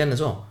arrested in the end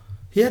as well.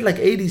 He had like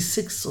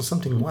 86 or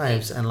something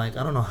wives and like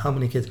I don't know how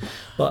many kids.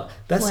 But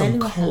that's some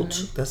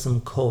cult. That's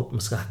some cult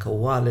Maskata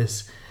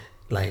Kawale's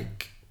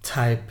like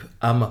type.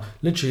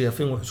 Literally, I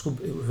think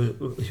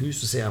he used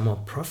to say I'm a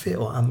prophet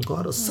or I'm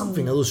God or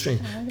something. Other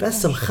strange. That's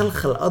some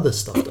khalkhal other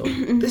stuff though.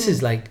 This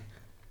is like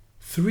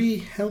 3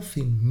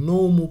 healthy,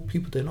 normal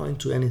people. They're not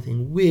into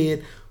anything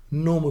weird.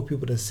 Normal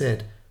people that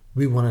said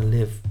we want to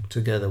live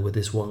together with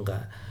this one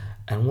guy.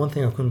 And one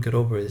thing I couldn't get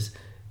over is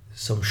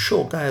some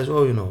short guy as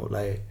well.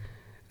 Like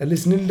at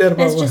least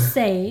let's just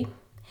say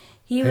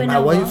he went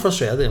over. Why are you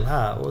frustrated?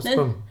 What's the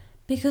problem?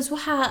 Because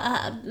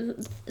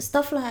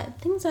stuff like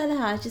things like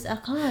that, I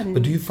can't.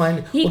 But do you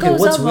find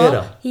what's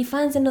weirder? He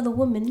finds another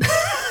woman.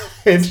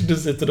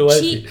 Introduce it to the wife.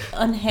 Cheat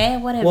on her,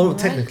 whatever. Well,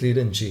 technically, he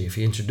didn't cheat. If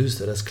he introduced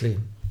her, that's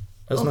clean.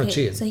 That's not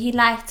cheating. So he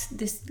liked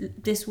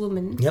this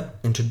woman. Yep,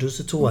 introduced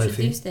her to wifey.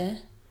 Introduced her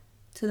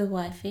to the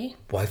wifey.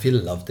 Wifey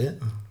loved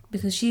it.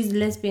 Because she's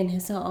lesbian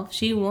herself.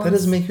 She wants... That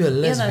doesn't make you a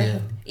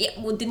lesbian.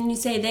 Well, didn't you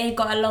say they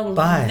got along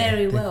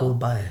very well? They call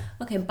bi.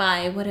 Okay,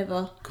 bi,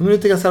 whatever.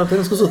 Community ka sarap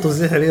tens kuso to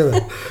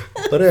zehriya.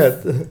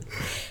 Parehat.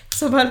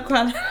 Somal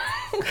kwan.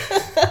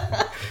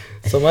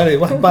 Somali,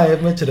 wah bi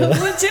ma jira.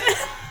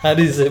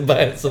 هذه زي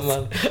بايت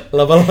سمان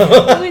لا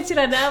بالله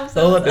وجرا نعم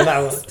لو ذا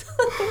نعم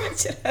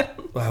وجرا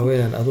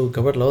وحوين أدو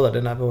كبر لو ذا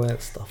نعم وين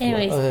stuff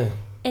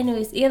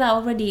anyways iyada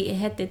already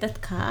had that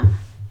car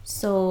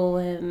so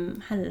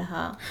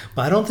حلها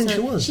but I don't think so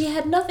she was she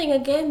had nothing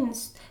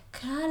against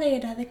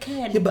Khaled هذا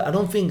كان yeah but I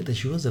don't think that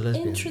she was a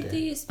lesbian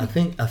introduced I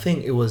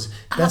think it was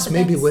that's but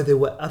maybe that's- where they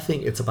were I think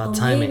it's about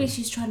timing maybe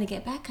she's trying to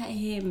get back at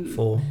him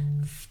for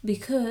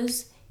because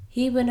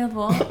he went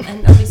over and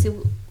obviously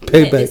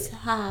Payback.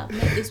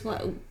 met this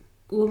white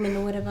woman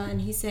or whatever and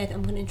he said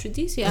I'm going to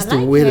introduce you it's I the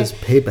like weirdest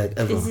her. payback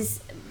ever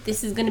This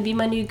is going to be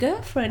my new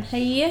girlfriend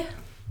hey yeah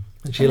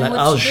and she and like then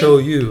what I'll she show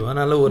did? you and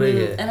I know what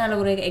and I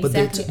know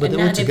exactly but and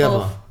they're now all together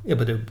both, yeah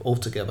but they're all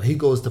together he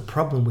goes the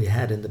problem we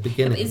had in the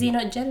beginning is he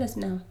not jealous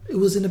now it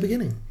was in the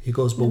beginning he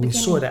goes but In the we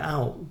beginning. sorted it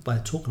out by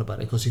talking about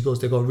it because he goes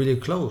they got really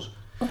close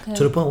okay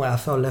to the point where I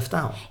felt left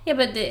out yeah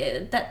but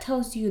that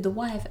tells you the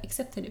wife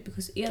accepted it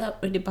because you're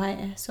already by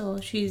her so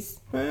she's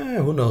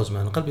who knows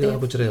man قلبي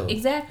ضرب وجريه.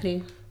 exactly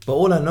But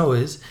all I know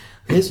is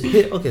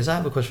okay so I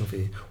have a question for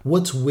you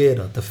what's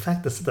weirder the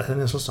fact that صدق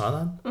حنين صار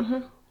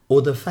صعدان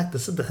or the fact that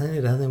صدق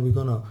حنين that we're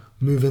gonna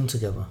move in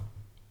together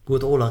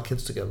with all our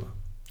kids together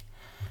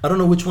I don't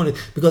know which one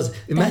because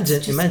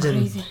just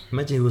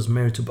imagine he was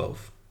married to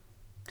both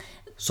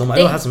so my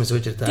They husband is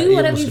do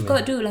whatever you've got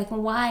to do like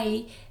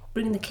why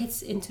bring the kids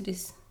into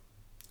this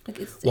like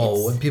well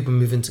it's when people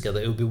move in together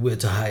it would be weird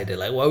to hide it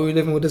like why are we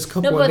living with this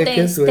couple no and but their they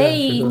kids stay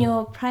in your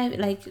private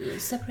like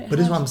separate but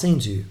this is what house. I'm saying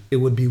to you it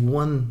would be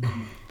one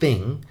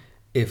thing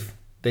if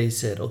they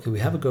said okay we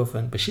have a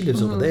girlfriend but she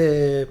lives over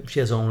there she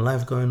has her own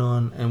life going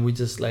on and we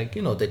just like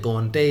you know they go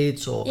on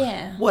dates or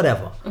Yeah.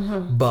 whatever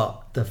but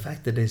the fact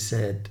that they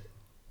said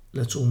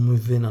let's all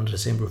move in under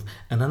the same roof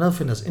and another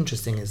thing that's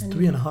interesting is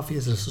 3.5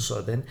 years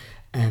of then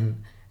and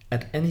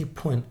at any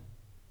point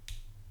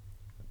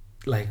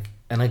like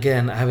and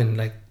again I haven't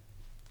like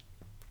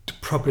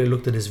properly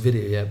looked at this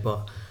video yet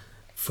but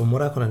from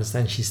what I can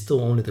understand she's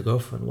still only the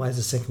girlfriend why is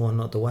the second one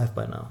not the wife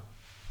by now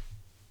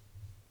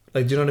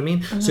like do you know what I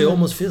mean so it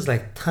almost feels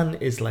like Tan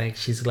is like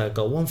she's like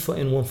got one foot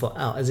in one foot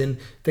out as in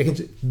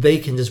they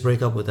can just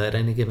break up with her at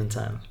any given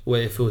time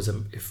where if it was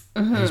if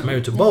he's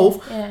married to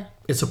both yeah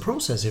it's a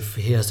process if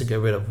he has to get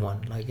rid of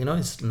one like you know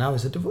it's now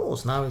it's a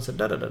divorce now it's a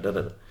da da da da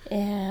da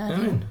yeah I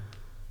mean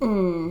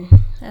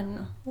I don't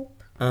know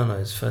I don't know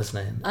his first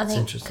name I it's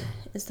think interesting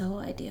it's the whole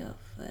idea of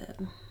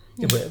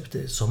yeah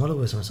but Somali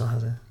was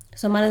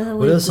so my other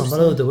well,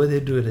 Somali, the way they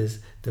do it is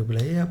they'll be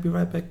like, yeah, I'll be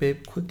right back,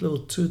 babe. Quick little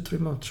 2-3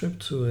 month trip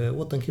to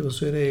what thank you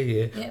for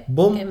Yep,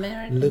 boom, get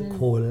married look and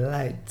how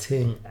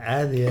lighting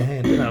عادي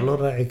hand. And I love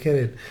that I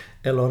carried.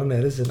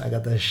 Listen, I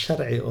got the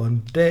shar'i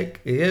on deck.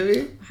 You get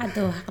me? I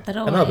know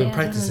I've been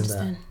practicing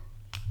that.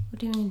 What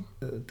do you mean?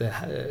 The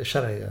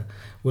shar'i.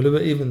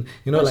 Well, even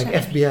you know, What like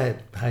shari'a? FBI.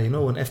 How you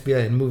know when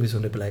FBI in movies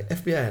when they be like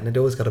FBI and they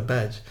always got a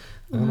badge.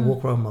 I want to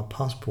walk around with my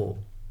passport.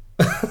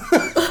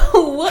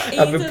 What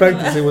are I've you been talking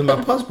practicing with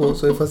my passport,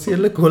 so if I see a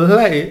little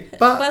light,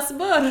 but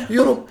Passport.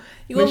 Europe.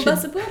 You want we should-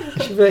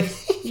 passport? should be like,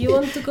 You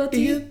want to go to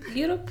Yeah.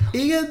 Europe?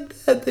 yeah,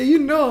 that, you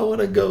know I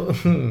want to go.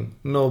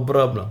 No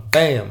problem.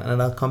 Bam. And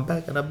then I'll come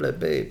back and I'll be like,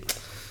 babe.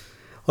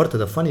 Horta,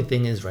 the funny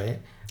thing is, right?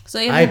 So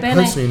I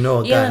personally know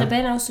a guy. the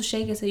Ben also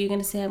shake it, so you're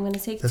gonna say I'm gonna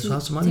take That's how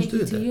Somalis take do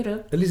you it. to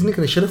Europe. At least Nick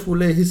Sharif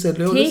Wule, he said,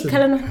 "Leo, He listen."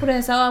 كلنا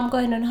نقول so I'm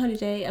going on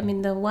holiday. I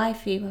mean the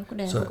wifey I'm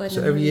going So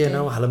on every year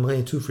holiday. now, I'm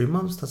going 2-3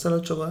 months. That's a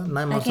lot of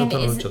 9 months. Again,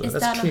 That's is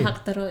That's that clean.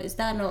 not حقدره? Is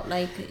that not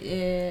like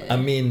I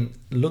mean,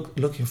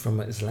 looking from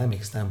an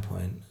Islamic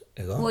standpoint,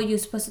 you know, what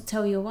you're supposed to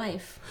tell your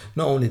wife?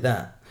 not only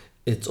that,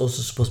 it's also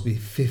supposed to be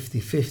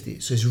 50-50.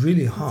 So it's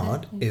really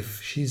hard if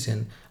she's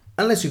in,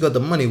 unless you got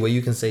the money where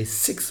you can say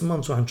 6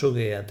 months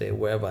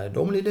wherever I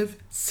normally live,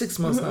 6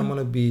 months now I'm going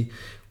to be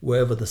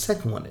wherever the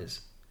second one is.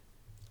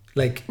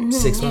 Like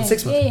 6 months,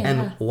 6 months. yeah. And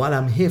while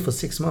I'm here for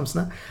 6 months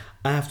now,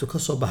 I have to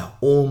cut off by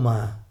all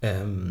my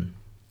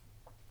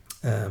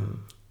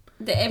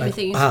Everything like,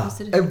 you're supposed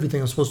to do.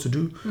 everything I'm supposed to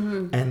do.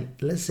 And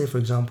let's say, for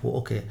example,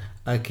 okay,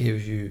 I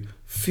give you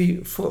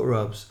foot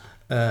rubs.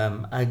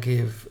 I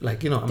give, like,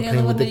 you know, I'm The playing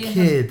other with one the that you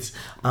kids.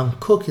 I'm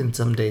cooking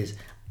some days.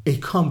 It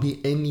can't be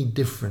any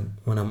different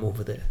when I'm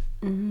over there.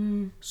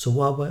 So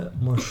what about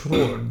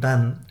mashroor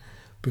done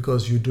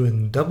because you're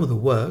doing double the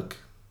work?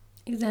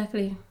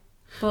 Exactly.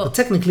 But But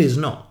technically it's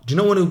not. Do you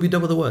know when it would be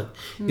double the work?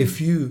 If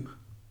you,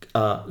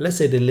 let's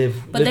say they live...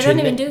 they don't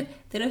even literally do.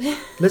 They don't.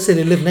 Let's say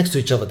they live next to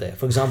each other there,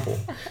 for example.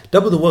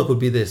 Double the work would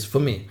be this for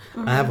me.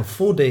 I have a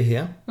full day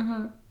here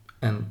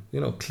and, you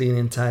know,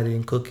 cleaning,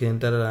 tidying, cooking,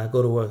 I go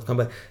to work, come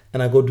back,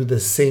 and I go do the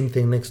same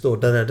thing next door,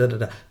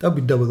 That would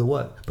be double the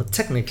work. But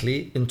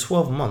technically, in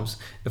 12 months,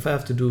 if I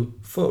have to do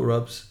foot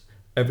rubs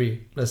every,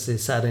 let's say,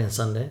 Saturday and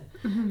Sunday,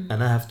 and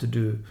I have to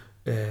do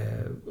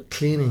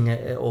cleaning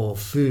or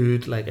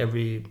food like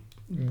every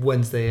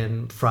Wednesday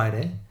and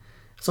Friday,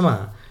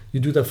 somehow you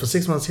do that for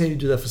 6 months here, you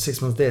do that for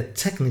 6 months there.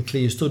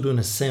 Technically, you're still doing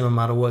the same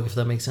amount of work, if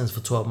that makes sense,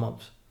 for 12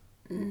 months.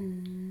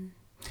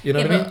 You know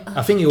Yeah, what I mean? but-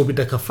 I think it would be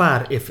the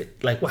kafar if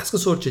like what's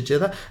sort of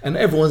other and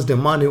everyone's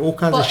demanding all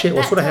kinds of shit. that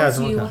What's what I tells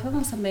have? you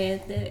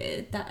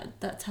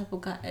that type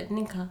of guy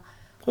ninka.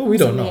 Well, we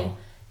don't know.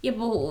 Yeah,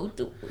 but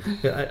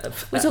Yeah,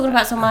 we're talking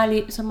about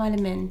Somali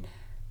men.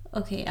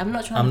 Okay, I'm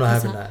not trying I'm to not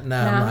cuss having out. that.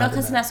 Nah, I'm not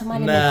cussing out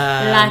Somali nah,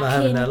 men. I'm not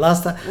having that.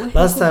 Last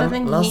Last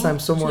time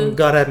someone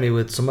got at me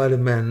with Somali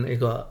men, it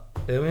got.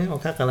 I mean,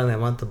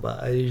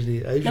 I usually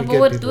No, get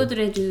but people. what do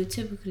they do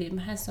typically?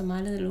 Like I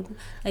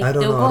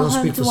don't they'll know. go I don't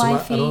home speak to for Somali.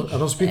 wifey. I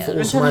don't speak for all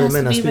return Somali has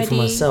men. to I be speak for ready.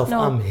 myself. No,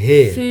 I'm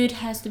here. Food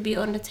has to be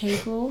on the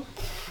table.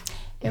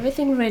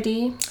 Everything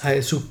ready.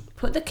 So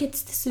Put the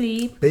kids to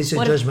sleep. base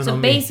your judgment so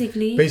on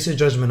basically, me. Base your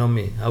judgment on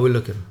me. I will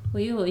look him.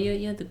 well,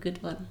 you're the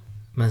good one.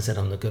 Man said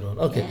I'm the good one.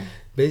 Okay. Yeah.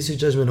 Base your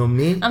judgment on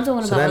me. I'm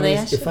talking so about that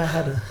means Odayash. if I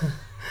had a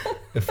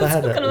I'm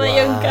talking about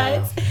young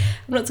guys.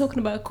 I'm not talking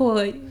about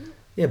Koi.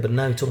 Yeah, but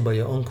now you're talking about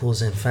your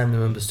uncles and family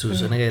members too.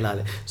 So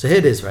so here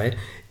it is, right?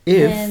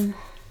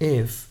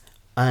 If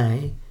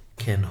I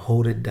can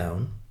hold it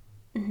down,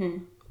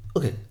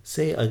 okay,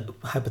 say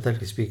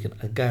hypothetically speaking,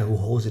 a guy who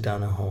holds it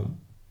down at home,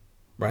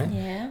 right?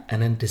 Yeah.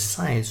 And then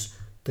decides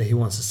that he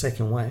wants a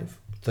second wife,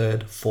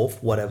 third,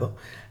 fourth, whatever,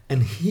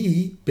 and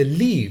he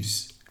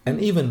believes, and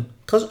even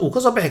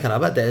because I'm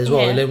about that as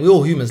well. Yeah. Like, we're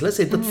all humans. Let's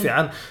say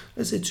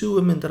two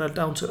women that are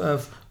down to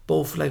earth,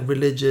 both like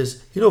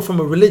religious, from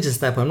a religious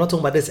type. I'm not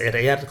talking about this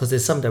area because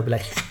there's some that will be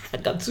like, I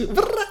got to.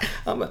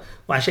 Well,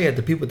 actually,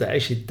 the people that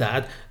actually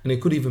died, and it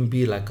could even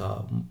be like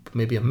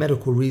maybe a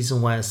medical reason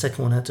why a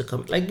second one had to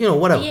come, like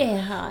whatever.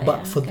 Yeah.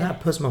 But for that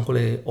person,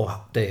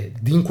 the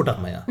din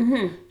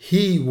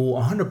he will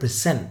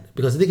 100%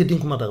 because they get din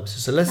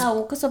so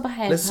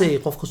let's say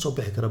both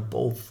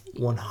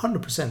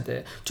 100%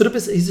 there to the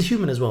best. He's a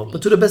human as well,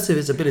 but to the best of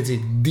his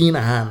ability, din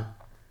ahan,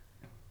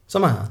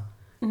 somehow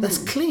that's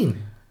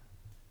clean.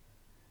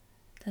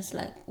 That's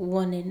like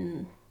one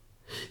in.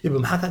 Yeah,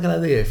 but how can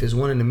I if it's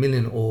 1 in a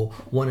million or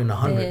 1 in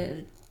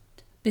 100?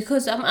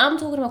 Because I'm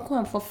talking about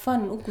Quran for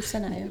fun. I'm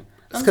talking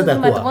Because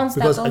about the ones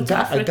that because go to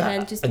Africa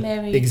and just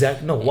marry.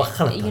 Exactly. No, what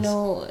a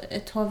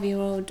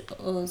 12-year-old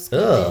or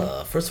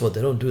first of all,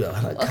 they don't do that.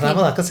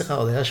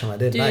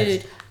 Dude,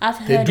 nice.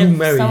 I've They heard do of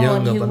marry someone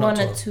younger, who but not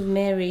wanted 12. to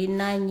marry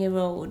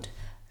 9-year-old.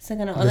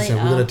 Listen,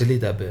 we're gonna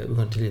delete that bit.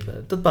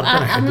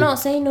 I'm not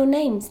saying no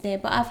names there,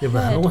 but I've but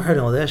I heard. don't heard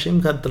all that.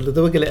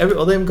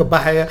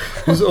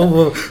 Who's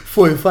over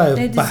 45.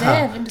 They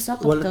deserve in the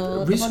soccer though. The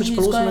one research who's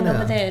also going in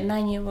over there. there,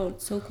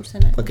 9-year-old, so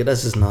kursanai. Okay,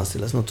 that's just nasty.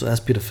 That's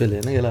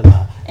pedophilia.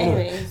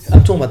 Anyways.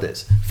 I'm talking about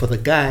this. For the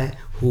guy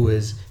who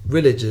is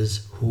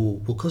religious, who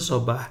both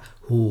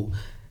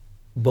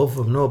of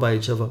them know about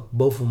each other,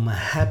 both of them are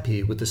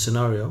happy with the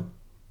scenario.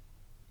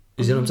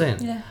 You see what I'm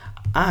saying? Yeah.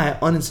 I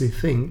honestly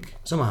think,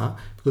 somehow,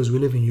 because we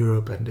live in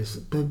Europe and this,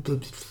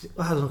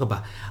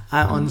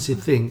 I honestly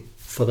think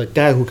for the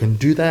guy who can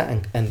do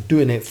that and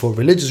doing it for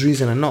religious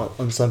reason and not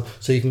on some,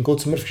 so you can go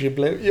to Murphy and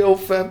be like, yo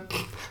fam,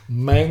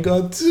 man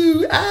got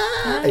two,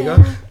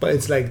 but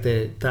it's like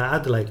the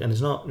like, and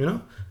it's not,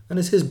 and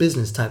it's his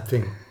business type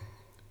thing.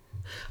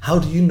 How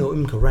do you know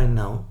Imka right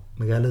now,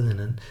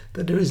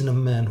 that there isn't a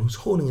man who's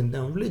holding it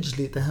down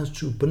religiously that has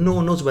two, but no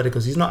one knows about it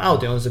because he's not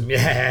out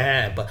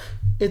there. But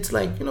it's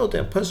like,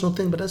 their personal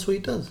thing, but that's what he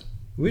does.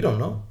 We don't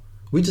know.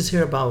 We just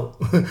hear about,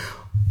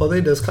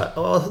 they does cut.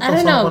 I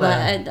don't know,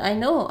 but I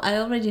know. I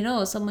already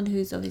know someone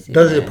who's obviously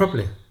does it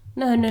properly.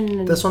 No.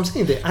 That's what I'm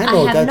saying. I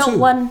know a guy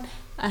too.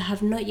 I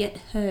have not yet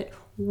heard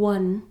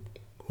one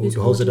who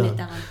holds it down.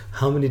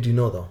 How many do you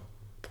know though,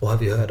 or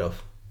have you heard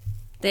of?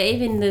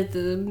 Even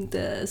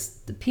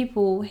the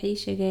people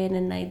Heish again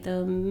and like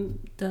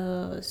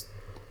the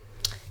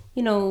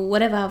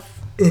whatever.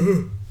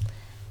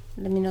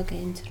 Let me not get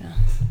into that.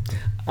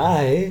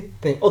 I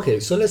think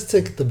so let's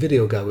take the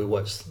video guy we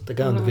watched. The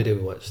guy on the video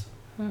we watched.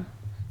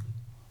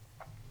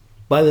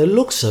 By the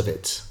looks of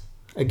it,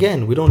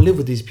 again, we don't live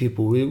with these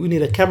people. We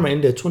need a camera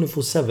in there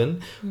 24/7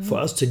 for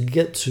us to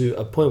get to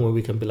a point where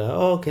we can be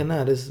like,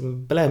 this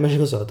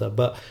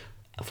but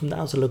from the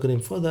outside looking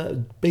in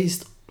further,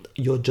 based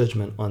your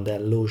judgment on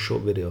that little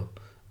short video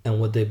and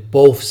what they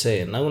both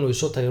saying. Now when we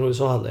saw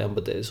hard,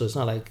 but so it's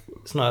not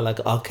like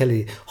R.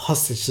 Kelly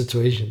hostage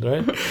situation,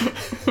 right?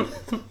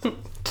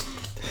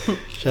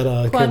 Shout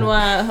out R.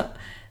 Kelly.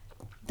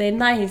 They're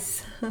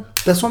nice.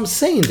 That's what I'm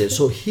saying there.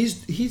 So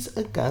he's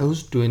a guy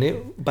who's doing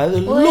it by the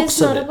looks of it.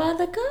 It's not about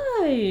the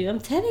guy. I'm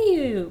telling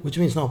you. What do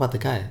you mean it's not about the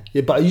guy?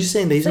 Yeah, but are you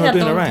saying that he's not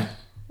doing it right?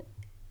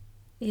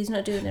 He's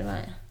not doing it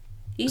right.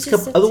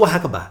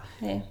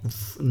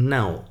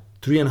 Now,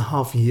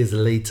 3.5 years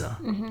later,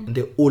 and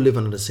they all live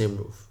under the same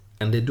roof,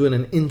 and they're doing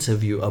an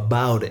interview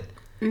about it.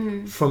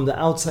 From the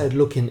outside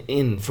looking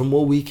in, from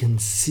what we can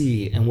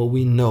see and what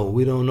we know,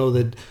 we don't know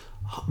that.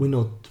 We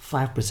know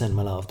 5%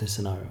 mala of this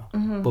scenario,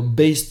 but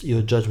based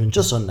your judgment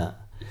just on that,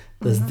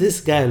 does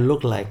this guy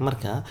look like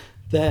Marka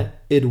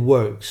that it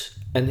works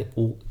and it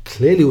will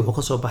clearly to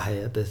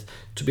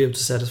be able to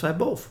satisfy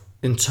both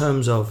in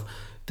terms of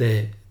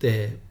the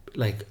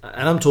like,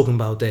 and I'm talking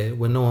about there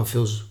where no one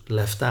feels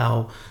left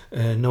out,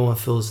 no one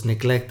feels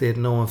neglected,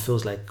 no one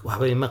feels like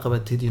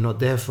you're not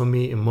there for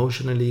me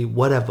emotionally,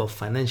 whatever,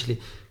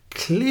 financially.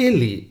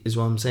 Clearly, is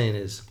what I'm saying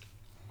is,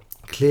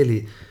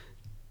 clearly,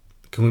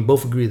 can we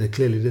both agree that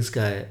clearly this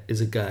guy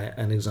is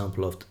an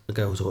example of a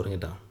guy who's holding it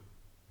down?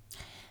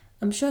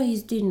 I'm sure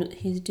he's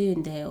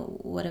doing there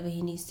whatever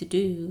he needs to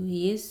do.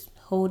 He is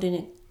holding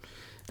it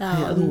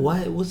down. Hey, why?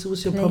 What's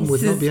your problem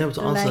with not being able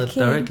to answer like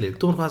directly?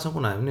 Don't ask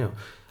someone I know.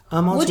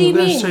 I'm What do asking you a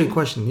very mean? straight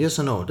question. Yes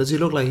or no? Does he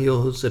look like he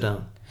holds it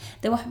down?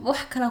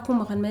 wax kala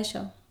kuma kan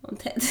meesha.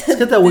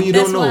 Get that what you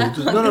don't That's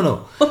know. why-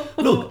 No.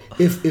 Look,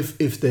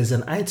 if there's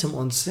an item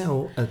on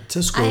sale at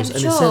Tesco's I'm and it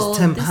sure says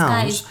 £10 this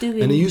guy is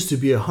doing- and it used to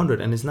be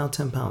 100 and it's now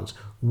 £10,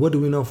 what do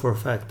we know for a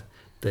fact?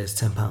 There's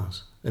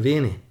 £10. Are they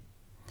in it?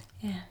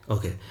 Yeah.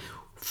 Okay.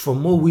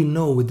 From what we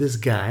know with this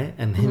guy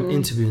and him Mm-hmm.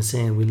 interviewing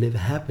saying we live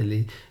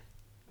happily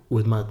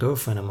with my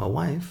girlfriend and my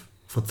wife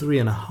for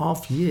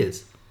 3.5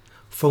 years.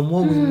 From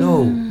what we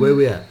know, where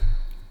we at?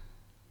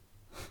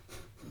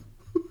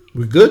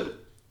 We good?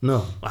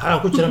 No. How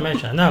could you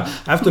mention? Now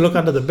I have to look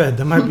under the bed.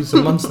 There might be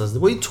some monsters.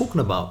 What are you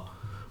talking about?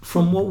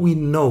 From what we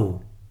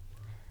know,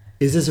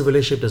 is this a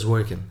relationship that's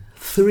working?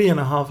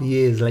 3.5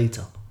 years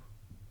later.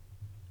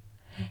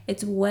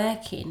 It's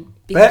working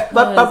So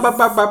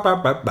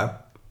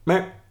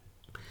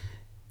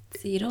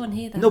you don't want to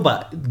hear that. no,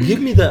 but give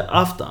me the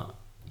after.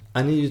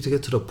 I need you to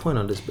get to the point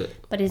on this bit.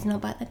 But it's not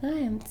about the guy.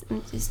 I'm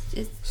just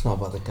It's not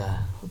about the guy.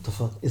 What the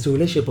fuck? It's a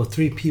relationship of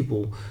 3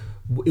 people.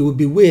 It would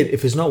be weird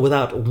if it's not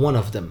without one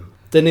of them.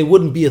 Then it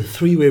wouldn't be a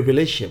 3-way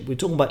relationship. We're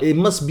talking about, it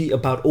must be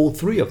about all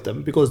 3 of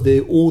them because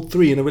they're all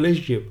 3 in a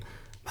relationship.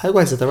 How do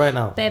I say that right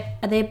now? Babe,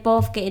 are they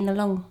both getting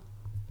along?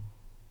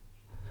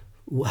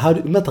 How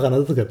do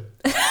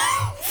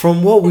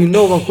from what we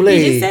know,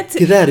 You just said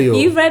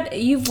Kidario.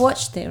 you've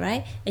watched it,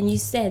 right? And you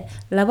said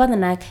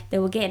Labadanak, they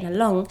were getting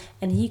along,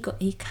 and he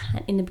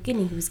can't. In the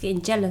beginning, he was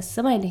getting jealous.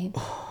 Somebody him.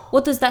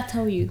 What does that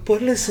tell you?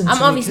 But listen I'm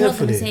to me obviously not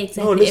carefully. gonna say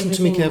exactly No, listen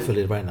to me everything.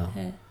 carefully right now.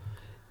 Yeah.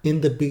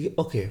 In the big,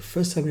 okay,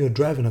 first time you're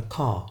driving a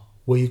car,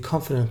 were you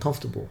confident and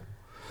comfortable?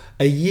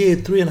 A year,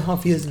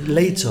 3.5 years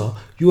later,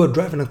 you are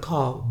driving a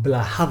car,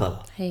 blah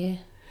hadal. Hey,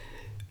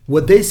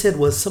 What they said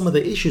was some of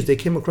the issues they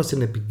came across in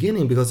the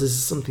beginning, because this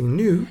is something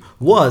new,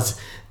 was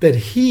that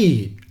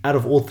he, out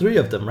of all 3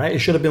 of them, right? It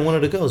should have been one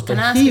of the girls, but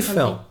can I ask he you something?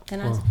 felt. Can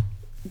I ask?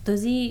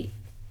 Does he?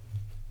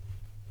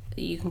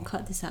 You can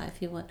cut this out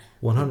if you want.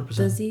 100%.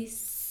 Does he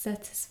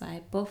satisfy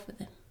both of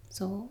them?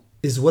 So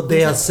Is what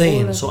they Is are it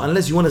saying. all So of it?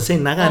 unless you want to say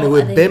Nagani Oh,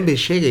 with are they- Bembe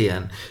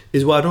Shegayan,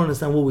 is what I don't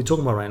understand what we're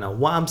talking about right now.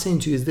 What I'm saying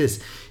to you is this.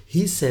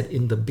 He said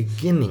in the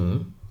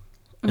beginning,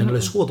 and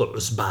let's go to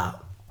Usba.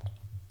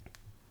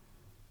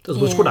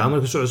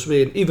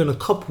 Even a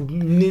couple,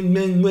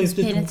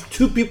 paid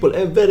 2 people,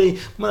 very.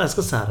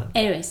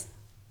 anyways,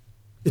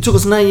 It took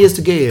us 9 years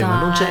to get here,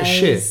 man. Don't chat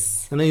shit.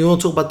 Guys. And then you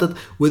want to talk about that.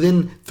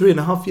 Within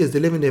 3.5 years,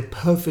 they're living their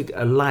perfect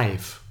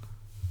life.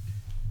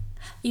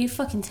 you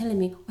fucking telling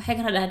me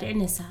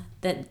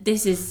that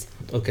this is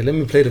Okay, let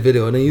me play the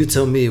video and then you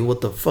tell me what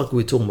the fuck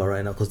we're talking about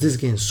right now, because this is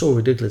getting so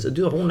ridiculous.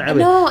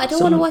 no, I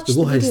don't want to watch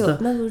the video.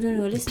 No,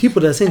 listen.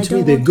 People that are saying I to me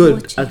don't they're want to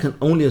good, watch I it. can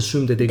only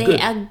assume that they're They good.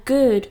 are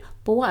good,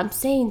 but what I'm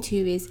saying to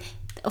you is,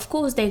 of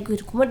course they're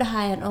good. Come on the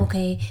high and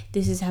okay,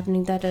 this is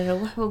happening. But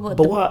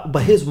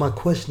here's my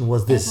question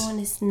was this. Everyone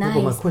is No, nice.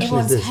 but my question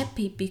Everyone's is this.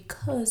 happy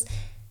because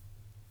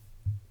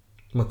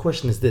My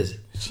question is this.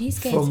 she's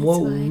getting From what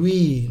satisfied.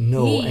 we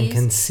know He and is.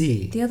 can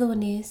see. The other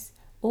one is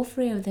all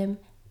 3 of them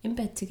in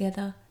bed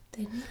together.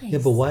 They're nice. Yeah,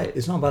 but why?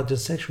 It's not about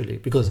just sexually,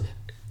 because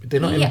they're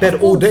not Yeah, in bed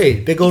of all course.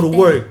 day. They go to If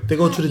work. They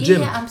go to the Yeah,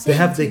 gym. I'm They saying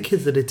have their to-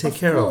 kids that they take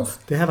care course.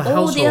 of. They have a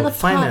All the other household,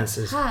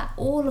 finances.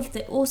 all of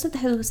the also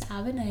the house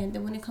and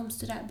when it comes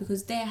to that,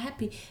 because they're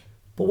happy.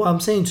 But what I'm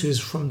saying to you is,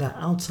 from the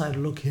outside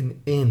looking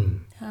in,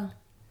 How?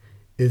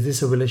 is this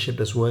a relationship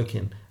that's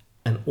working?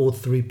 And all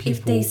 3 people.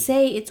 If they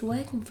say it's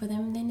working for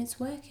them, then it's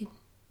working.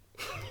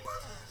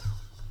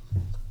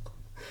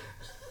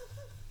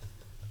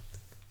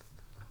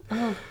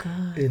 Oh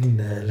God.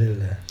 Inna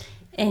lillah.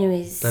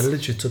 Anyways, That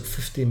literally took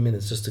 15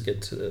 minutes just to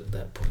get to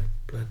that point.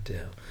 Bloody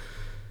hell.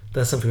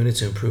 That's something we need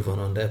to improve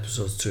on the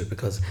episodes too,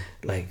 because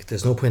like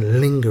there's no point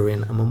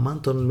lingering. I'm a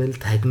month on mil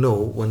tag no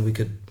when we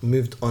could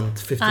moved on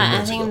 15 I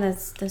minutes think ago.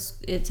 that's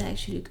it's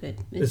actually good.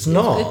 It's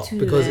not, good to,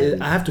 because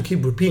I have to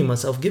keep repeating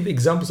myself, give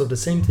examples of the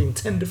same thing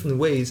 10 different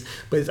ways,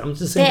 but I'm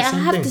just saying They, the I same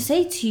have thing. to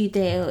say to you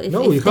there. If,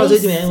 No, if you can't they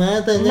say to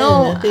me,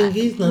 No, I think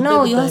he's not no,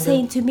 good, you're but I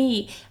saying to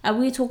me, are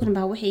we talking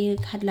about what he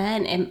had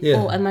learned,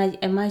 Yeah. or am I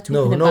talking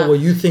No, about what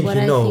you think what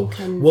you I know. think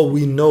and- What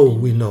we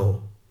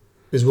know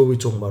is what we're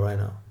talking about right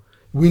now.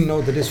 We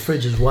know that this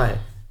fridge is white.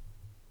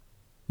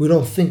 We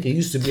don't think it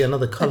used to be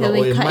another color, Okay,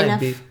 or we're it might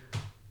cutting be.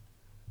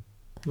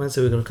 Man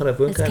said we're gonna cut off.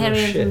 We're Let's cutting off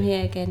carry on shit. from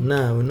here again.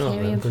 Nah, we're not,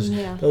 Carry man, on from because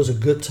here. that was a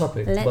good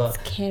topic. Let's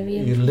but carry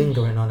on you're from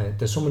lingering on it.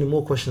 There's so many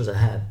more questions I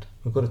had.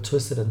 We've got to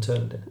twist it and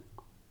turn it.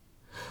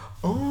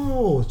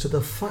 Oh, so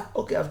the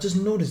okay, I've just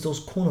noticed those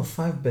corner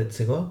 5 beds,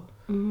 you go.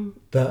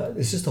 That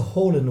it's just a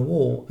hole in the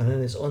wall, and then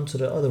it's onto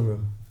the other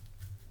room.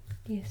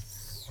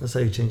 Yes. That's how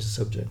you change the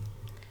subject.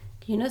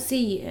 Can you not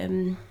see?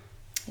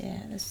 Yeah,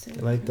 that's. You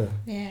like that?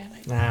 Yeah,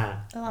 like Nah.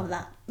 I love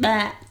that.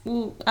 Bah,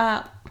 ooh,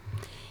 ah.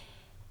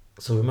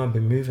 So we might be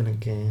moving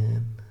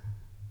again.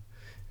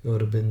 It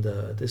would have been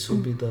this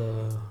would be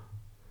the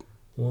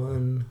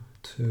 1,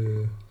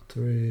 2,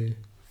 3,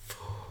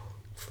 4,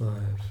 5,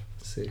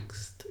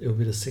 6. It will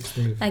be the 6th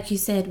move. Like you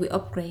said, we're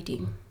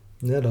upgrading.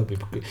 Yeah, that'll be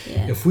good.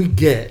 Yeah. If we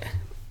get,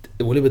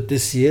 will it be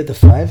this year, the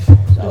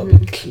 5? That'll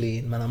be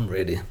clean, man. I'm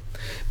ready.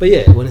 But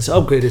yeah, when it's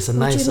upgraded, it's a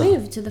nicer. Would you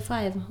move to the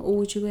 5 or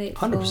would you wait?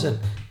 100%.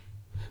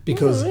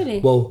 Because,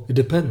 really? well, it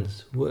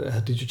depends.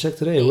 Did you check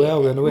today? Where are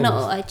we on the way?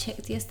 No, I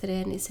checked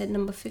yesterday and it said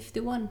number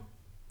 51.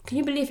 Can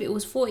you believe it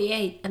was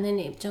 48 and then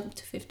it jumped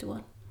to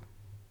 51?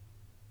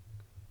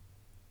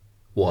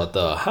 What,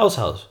 the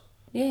house?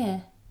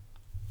 Yeah.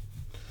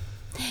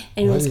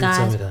 Anyways, did you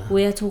tell me guys, that?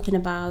 we are talking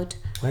about.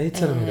 Why are you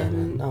telling me that,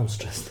 man? Now I'm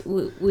stressed.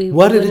 We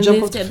Why did it jump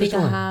move up to to a bigger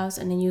 51? house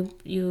and then you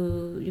put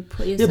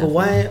yourself. Yeah,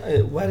 but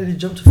in. why did it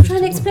jump to 51? I'm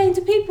trying to explain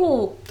to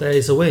people. There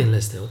is a waiting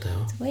list there. What the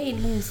hell? It's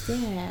waiting list,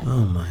 yeah.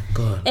 Oh my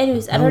god.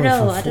 Anyways, I Now don't we're know.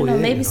 from I don't know.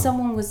 48, Maybe you know.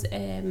 someone was. You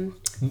know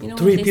 3 what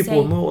they people say?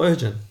 were more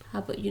urgent. How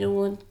about you know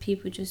when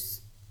people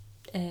just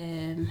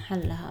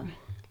هلا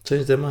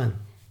Change their mind.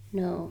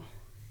 no.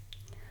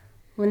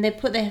 When they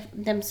put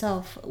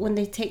themselves when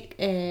they take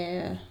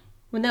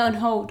when they're on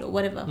hold or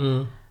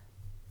whatever.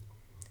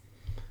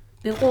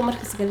 بيقوموا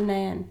مركز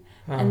قلنايان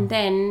and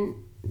then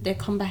they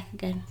come back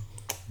again.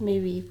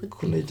 Maybe it would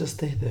Couldn't they just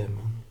stay there,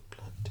 man?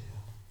 Bloody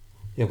hell.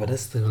 Yeah, but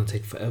that's still gonna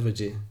take forever,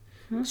 G.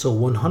 So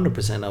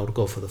 100% I would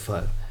go for the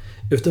 5.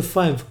 If the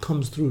 5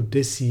 comes through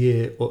this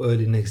year or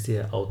early next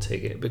year, I'll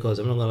take it. Because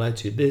I'm not gonna lie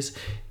to you,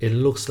 it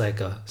looks like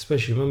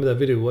especially remember that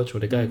video we watched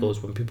where the guy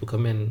goes when people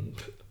come in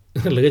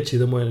they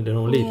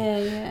don't leave.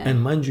 yeah.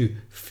 And mind you,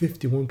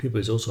 51 people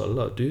is also a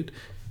lot, dude.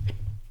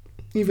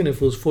 Even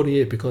if it was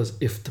 48, because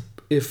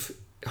if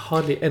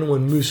hardly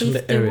anyone moves from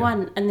the area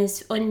 51 and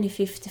there's only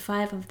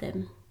 55 of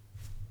them.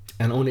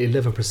 and only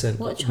 11%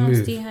 What chance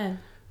move. do you have?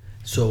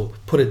 So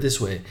put it this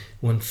way: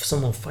 when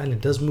someone finally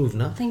does move,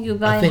 now I think you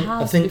buy a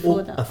house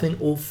before that. I think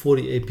all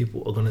 48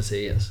 people are gonna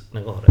say yes.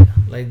 Like,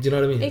 do you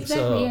know what I mean? Exactly.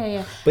 So,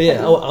 yeah. But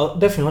yeah, I'll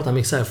definitely. I'm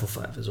excited for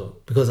 5 as well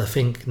because I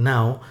think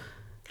now,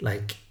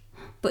 like.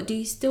 But do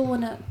you still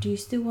want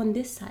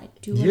this side?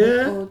 Do you want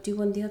Yeah. or do you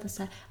want the other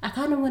side? I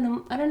kind of want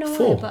to. I don't know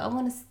 4. why, but I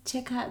want to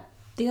check out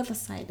the other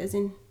side, as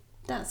in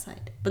that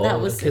side. But Oh, that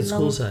was the kids' a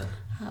long, school side.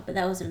 But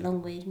that was a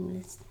long waiting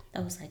list.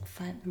 That was like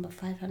number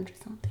 500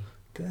 something.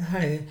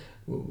 Hi.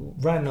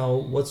 Right now,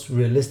 what's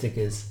realistic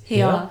is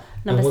Here, and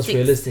number what's 6.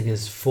 realistic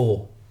is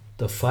 4.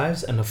 The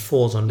 5s and the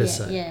 4s on this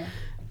side. Yeah.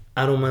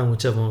 I don't mind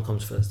whichever one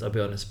comes first, I'll be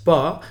honest.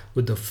 But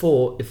with the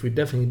 4, if we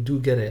definitely do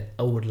get it,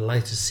 I would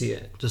like to see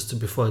it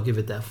before I give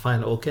it that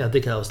final. Okay, I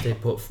think I'll stay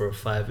put for a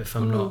 5 if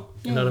I'm not.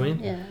 You know what I mean?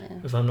 Yeah.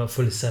 If I'm not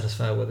fully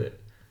satisfied with it.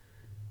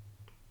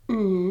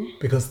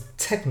 Because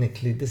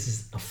technically, this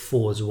is a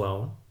 4 as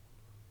well.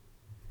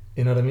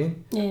 You know what I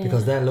mean? Yeah.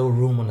 Because that little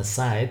room on the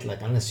side,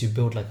 like unless you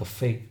build like a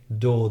fake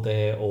door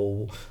there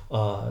or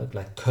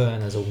like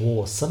curtain as a wall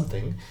or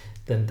something,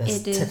 then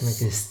that's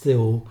technically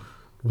still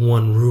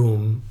one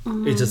room.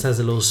 It just has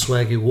a little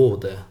swaggy wall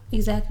there.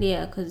 Exactly.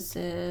 Yeah, because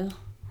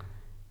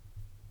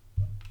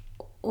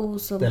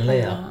also The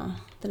layout.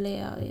 The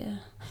layout. Yeah.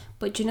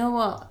 But you know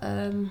what?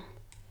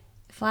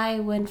 If I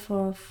went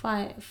for a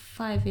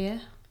 5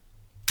 year.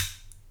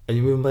 Are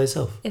you moving by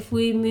yourself? If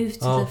we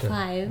moved to the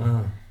 5,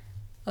 Uh-huh.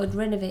 I would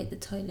renovate the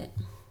toilet.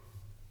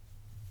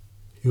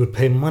 You would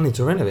pay money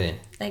to renovate?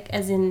 Like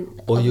as in...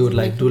 Or you would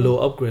like make do a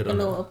little upgrade on a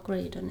little it?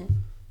 upgrade on it.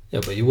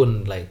 Yeah, but you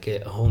wouldn't like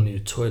get a whole new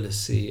toilet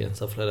seat and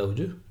stuff like that, would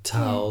you?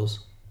 Towels.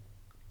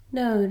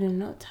 No,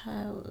 not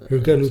tile.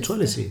 You'd get a new just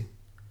toilet seat.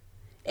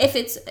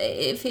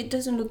 If it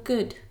doesn't look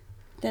good,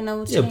 then I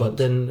would Yeah, change. but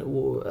then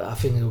I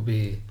think it would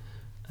be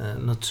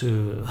not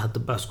to have the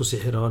basket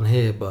hit on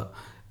here, but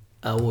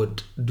I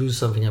would do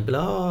something. I'd be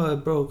like, oh,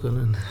 it broke, and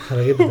then I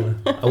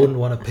wouldn't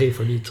want to pay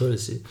for a new toilet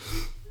seat.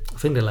 I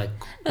think they're like.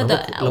 No,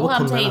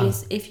 what I'm saying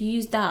is, if you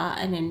use that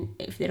and then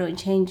if they don't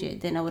change it,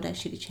 then I would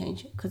actually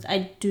change it because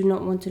I do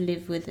not want to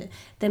live with it.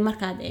 Then I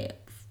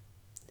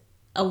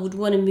would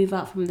want to move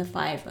out from the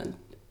 5 and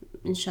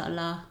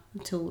inshallah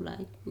until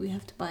like we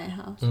have to buy a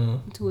house.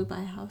 Until we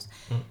buy a house.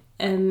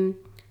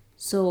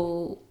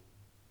 So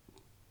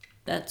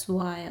that's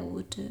why I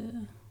would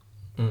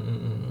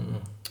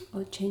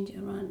change it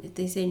around if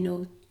they say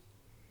no.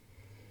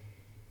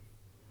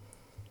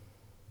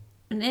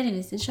 And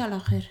anyways,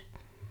 inshallah khair.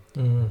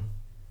 Yeah.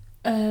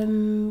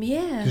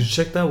 Did you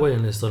check that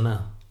waiting list or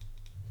now?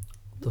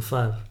 The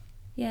 5.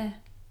 Yeah.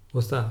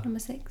 What's that? Number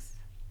 6.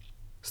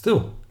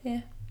 Still.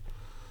 Yeah.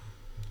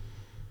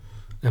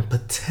 And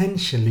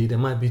potentially there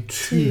might be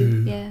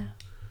 2. Yeah.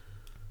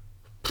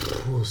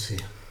 We'll see.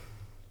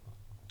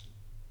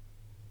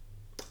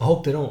 I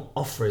hope they don't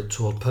offer it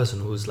to a person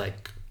who's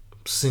like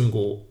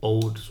single,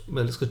 old.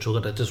 Well, let's get sugar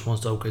that just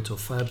wants to upgrade to a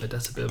 5, but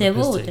that's a bit of a piss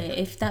will. take.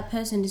 If that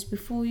person is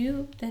before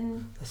you,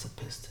 then That's a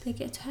piss take. they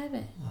get to have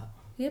it. Yeah.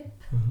 Yep.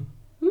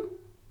 Mm-hmm.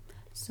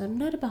 So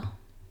not about.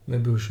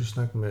 Maybe we should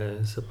snack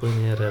med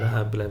Sabrina det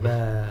här blir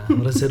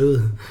vad ser du?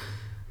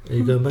 Are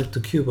you going back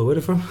to Cuba? Where are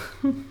you from?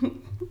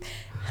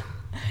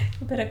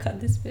 You better cut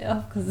this bit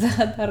off because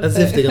As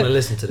if they're gonna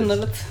listen to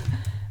this.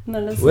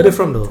 Where are they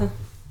from though?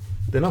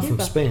 They're not Cuba.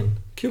 from Spain.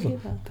 Cuba.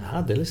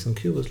 They listen.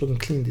 Cuba's looking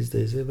clean these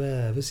days.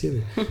 Vad ser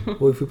vi?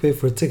 What if we pay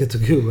for a ticket to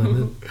Cuba? And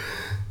then,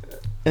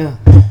 yeah.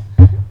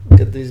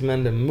 Get these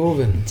men them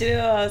moving. Do you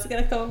know, I was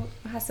gonna come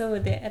hassle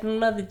with it.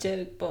 Another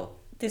joke, but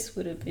this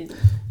would have been.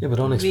 Yeah, but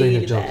don't explain really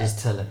the joke. bad. Just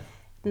tell it.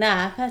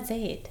 Nah, I can't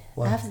say it.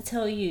 Why? I have to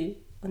tell you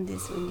on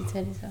this when you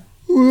tell yourself.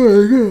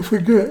 Oh, I gotta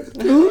forget.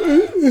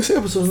 This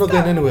episode's not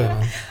going anywhere,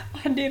 man.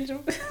 I did.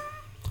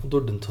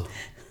 Dårdinto.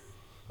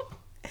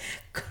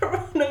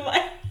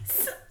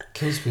 Coronavirus.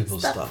 Kills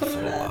people's Stop stuff.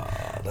 for that.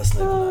 Wow, that's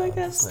not Oh my even god,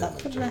 that's stop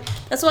not for even that.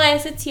 That's why I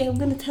said to you, I'm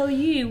gonna tell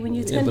you when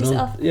you turn but this don't-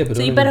 off. yeah, but so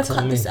don't you better even tell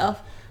cut me. this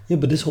off. Yeah,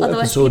 but this whole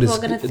Otherwise episode people is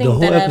are gonna the think whole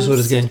that I'm episode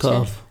is getting cut such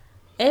a- off.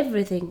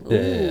 Everything. Ooh.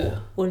 Yeah.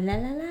 Oh la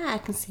la la! I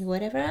can say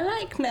whatever I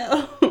like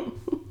now.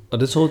 But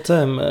this whole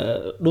time,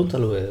 don't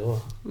tell away.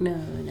 Oh. No.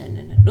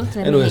 Don't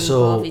tell Anyway, me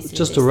so obviously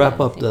just to there's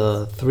wrap up everything.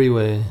 the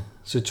three-way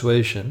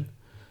situation,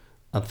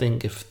 I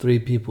think if three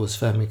people is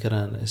family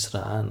Quran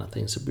Isra'an, I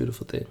think it's a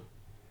beautiful thing.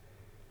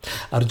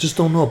 I just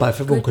don't know about if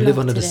everyone Good could live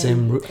luck under the to same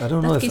them. roof. I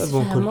don't know if Dadkiis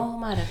everyone could. fahmo,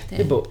 ma aragtay.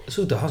 Yeah, but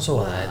so the house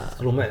what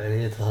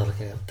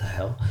the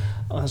hell?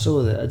 I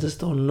saw that. I just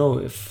don't know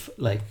if,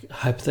 like,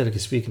 hypothetically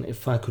speaking,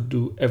 if I could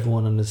do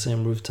everyone on the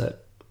same roof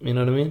type. You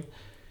know what I mean?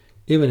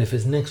 Even if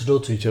it's next door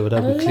to each other,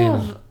 that would be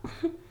cleaner.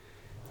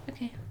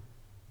 Okay.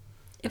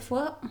 If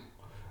what?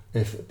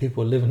 If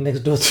people living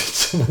next door to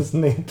each other's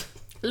neighbor.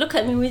 Look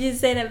at me when you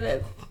say that,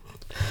 babe.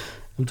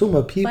 I'm talking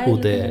about people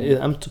Why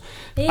there. looking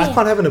Yeah, I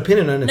can't have an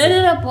opinion on anything.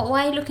 No. But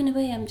why are you looking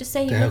away? I'm just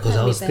saying. Yeah, look because at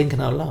I me, was babe.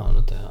 thinking out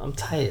loud. I'm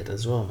tired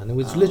as well, man.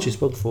 We literally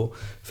spoke for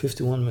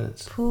 51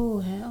 minutes.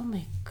 Poor hell, oh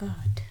my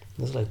god.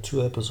 That's like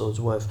 2 episodes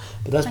worth.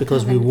 But that's I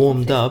because can't we have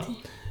warmed up.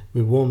 50.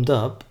 We warmed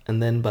up,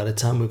 and then by the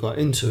time we got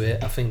into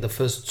it, I think the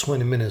first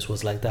 20 minutes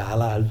was like the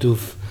halal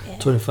doof, Yeah.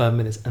 25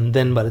 minutes, and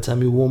then by the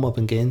time you warm up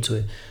and get into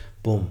it,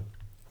 boom.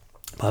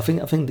 But I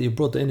think that you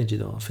brought the energy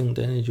though. I think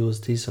the energy was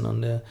decent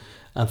on there.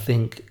 I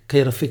think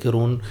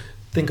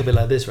think of it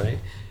like this, right?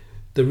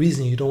 The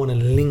reason you don't want to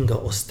linger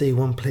or stay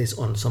one place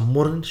on some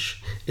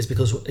mornish is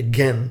because,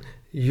 again,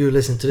 you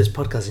listen to this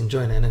podcast,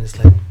 enjoying it, and then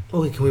it's like,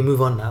 oh, can we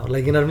move on now?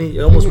 Like, you know what I mean?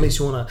 It almost makes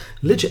you want to,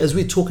 literally, as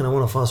we're talking, I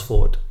want to fast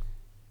forward.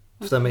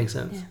 If that makes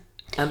sense. Yeah.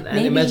 And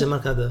Maybe- imagine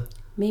Markada.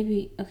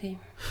 Maybe, okay.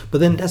 But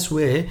then that's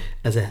where,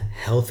 as a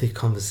healthy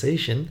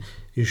conversation,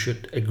 you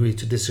should agree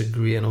to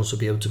disagree and also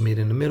be able to meet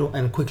in the middle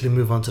and quickly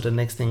move on to the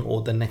next thing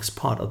or the next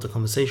part of the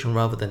conversation,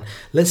 rather than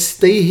let's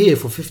stay here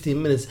for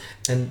 15 minutes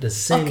and the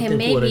same Okay, thing.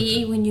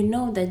 maybe when you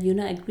know that you're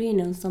not agreeing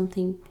on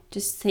something,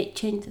 just say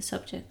change the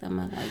subject. I'm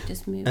not like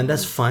just move. And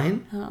that's on.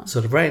 fine. Oh.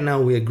 So right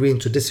now we're agreeing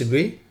to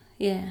disagree,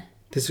 Yeah,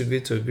 disagree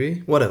to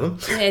agree, whatever.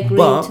 we agree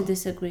But- to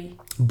disagree.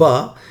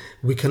 But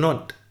we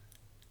cannot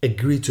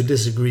agree to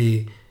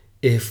disagree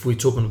if we're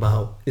talking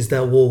about, is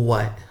that wall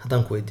white?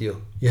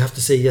 You have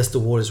to say yes, the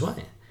wall is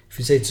white. If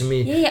you say to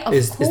me, Yeah, of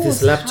is this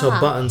course, laptop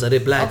huh? buttons, are they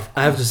black? Of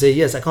I have to say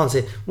yes. I can't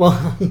say,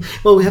 well,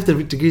 we have to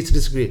agree to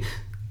disagree.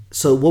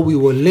 So what we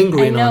were I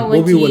lingering know on, when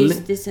what we to were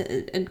use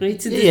agree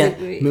to yeah,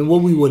 disagree. I mean,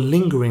 what we were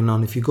lingering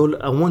on, if you go,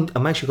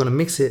 I'm actually going to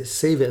mix it,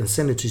 save it, and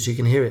send it to you so you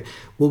can hear it.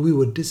 What we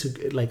were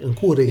like, I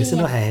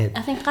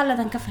think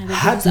قلدا كفهم.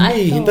 had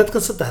me that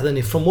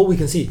can from what we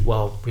can see.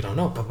 Well, we don't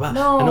know.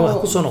 No. I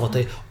know.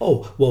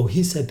 Oh, well,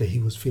 he said that he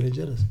was feeling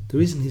jealous. The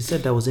reason he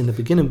said that was in the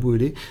beginning,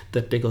 Budi,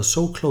 that they got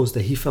so close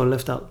that he felt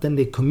left out. Then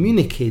they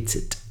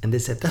communicated and they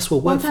said that's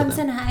what One worked for time them.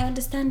 saying I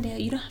understand it.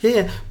 You don't have,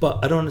 Yeah,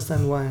 but I don't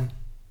understand why.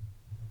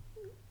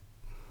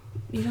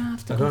 you don't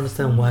have to. I go don't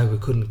understand why we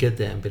couldn't get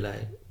there and be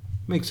like,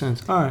 makes sense.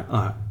 All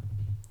right.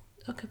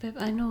 Okay, babe,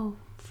 I know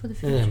for the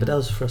future. Yeah, but that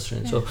was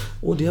frustrating. Yeah. So,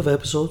 all the other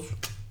episodes,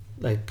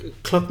 like,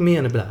 clock me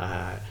and be like,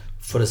 alright,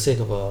 for the sake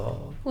of a.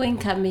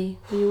 Wink at me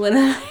when you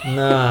wanna.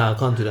 Nah, I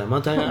can't do that.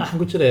 Man,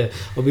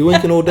 I'll be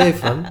winking all day,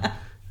 fam.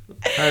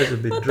 Eyes will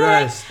be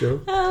dry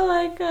still. Oh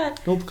my god.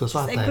 No, because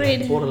I Agreed.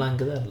 like borderline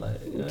كده,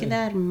 like.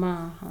 كدار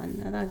ما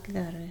هذا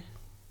كدار.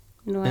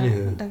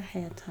 Anywho. ده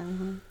حياتها.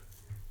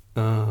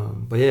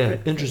 But yeah,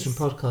 Great interesting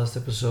place. podcast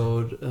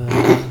episode.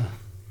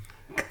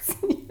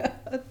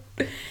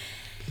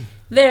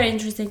 Very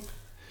interesting.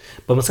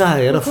 But مساحة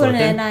يا We're رفا. calling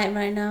it a night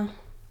right now.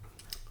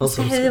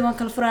 Also, مستحيل ما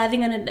كل فرا. I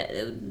think I'm gonna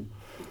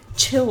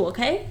chill,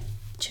 okay?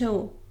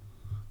 Chill.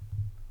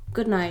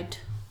 Good night.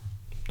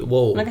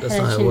 whoa, Naga that's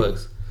not how it chin.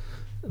 works.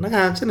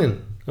 Naga chinin.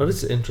 Oh,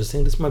 this is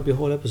interesting. This might be a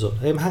whole episode.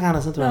 Hey,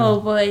 mahagana something. No,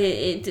 but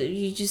you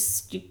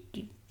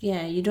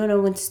don't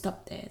know when to stop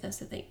there. That's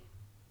the thing.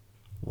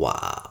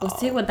 Wow. We'll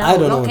see what that I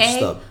don't know one. when to Okay,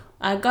 stop.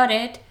 I got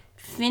it.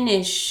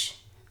 Finish.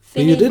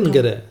 But you didn't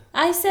get it.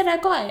 I said I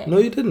got it. No,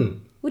 you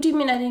didn't. What do you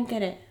mean I didn't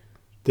get it?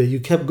 That you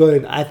kept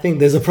going. I think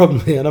there's a problem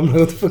here, and I'm not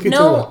going to fucking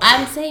No, talk.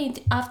 I'm saying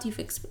after you've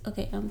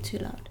okay, I'm too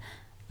loud.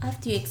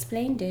 After you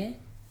explained it,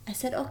 I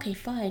said okay,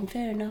 fine,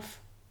 fair enough.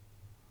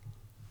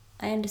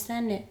 I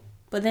understand it,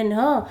 But then,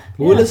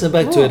 We'll listen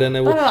back to it, and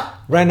then but,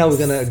 right now we're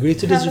gonna agree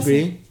to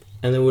disagree,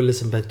 and then we'll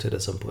listen back to it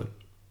at some point.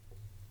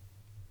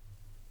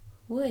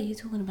 What are you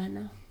talking about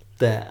now?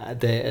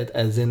 That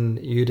as in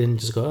you didn't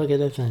just go, okay,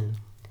 that's fine.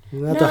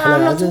 No,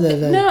 I'm not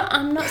talking. No,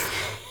 I'm not.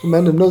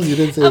 Man knows you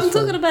didn't say I'm it's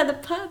talking fine. about the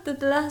part, the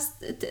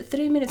last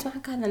 3 minutes.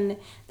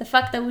 The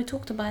fact that we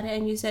talked about it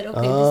and you said,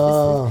 okay,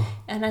 this,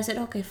 and I said,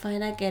 okay,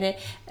 fine, I get it.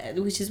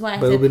 Which is why I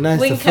But said, it would be nice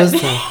the wink first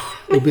at me. time.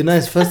 It would be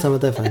nice first time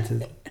at that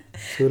fantasy.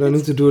 So we don't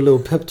need to do a little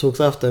pep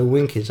talks after a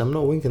winkage. I'm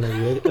not winking at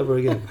you ever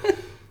again.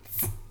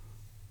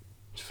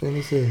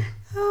 Fantasy.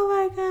 Oh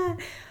my god.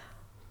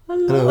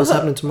 Anyway, what's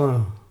happening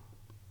tomorrow?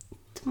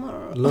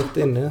 Tomorrow. Locked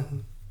in, yeah?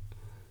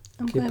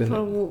 I'm Keeping going for it.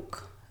 a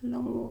walk. A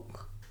long walk.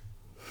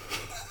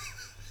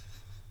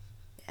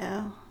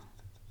 Yeah.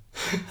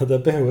 هذا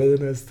بهوى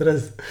أنا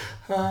stress.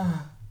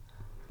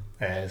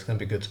 Yeah, it's gonna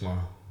be good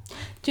tomorrow.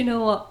 Do you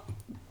know what?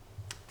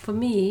 For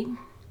me,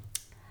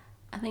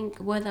 I think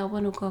whether I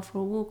want to go for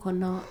a walk or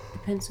not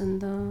depends on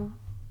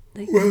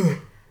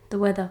the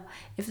weather.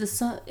 If the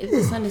sun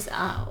is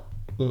out,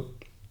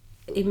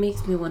 it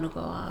makes me want to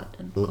go out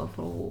and go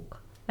for a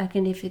walk. Like,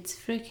 and if it's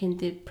freaking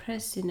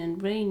depressing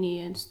and rainy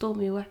and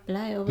stormy over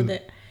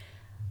there,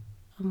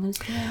 I'm gonna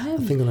stay at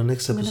home. I think on the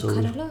next I'm episode,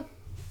 gonna cuddle up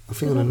I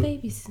think with on my the,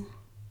 babies.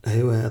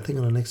 anyway, I think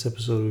on the next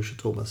episode we should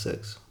talk about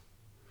sex.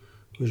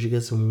 We should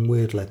get some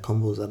weird like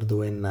combos out of the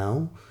way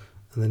now,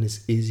 and then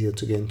it's easier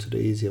to get into the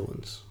easier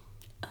ones.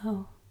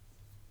 Oh.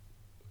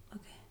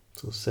 Okay.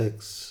 So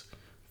sex,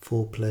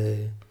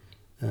 foreplay,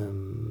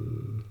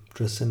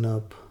 dressing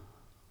up,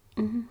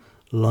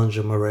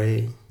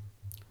 lingerie,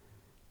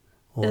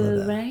 all of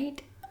that.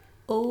 Right.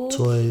 Okay.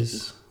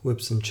 Toys,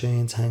 whips and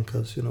chains,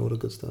 handcuffs, you know, all the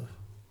good stuff.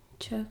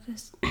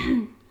 Chokers.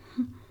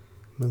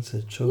 Man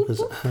said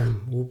chokers,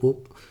 whoop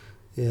whoop.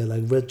 Yeah,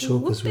 like red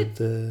chokers with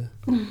the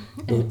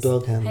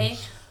dog handles. Hey.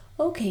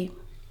 Okay.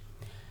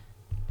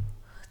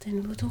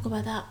 Then we'll talk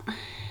about that.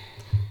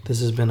 This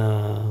has been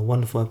a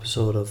wonderful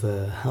episode of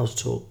House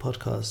Talk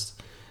podcast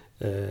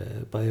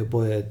by your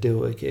boy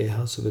Adil, aka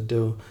House of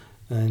Adil,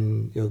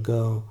 and your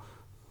girl,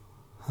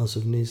 House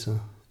of Nisa,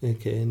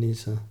 aka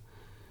Nisa.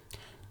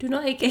 Do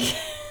not AK.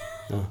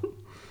 No.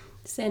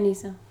 Say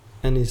Nisa.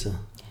 Anisa.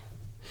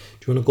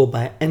 Do you want to go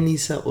by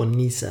Anisa or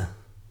Nisa?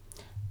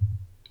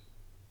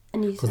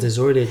 Anisa. Because there's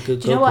already a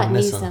good Do you girl know what? called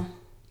Nisa. Nisa.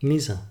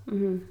 Nisa.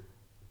 Mm-hmm.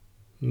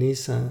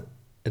 Nisa,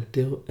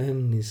 Adil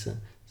and Nisa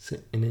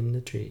sitting in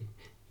the tree.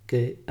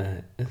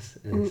 K-I-S-S.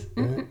 Okay,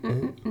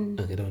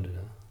 don't do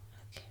that.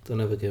 Okay.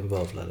 Don't ever get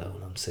involved like that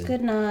when I'm saying.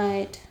 Good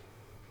night.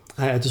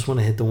 I just want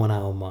to hit the 1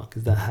 hour mark.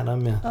 Is that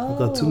haram? Yeah. Oh, I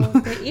got too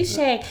much. you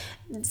shake.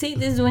 See,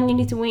 this is when you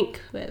need to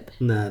wink, babe.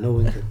 Nah, no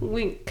winking.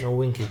 Wink. No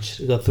winkage.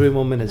 You got 3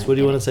 more minutes. What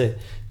do you want to say?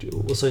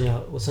 What's on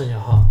your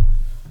heart?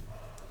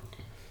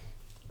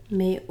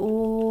 May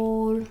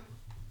all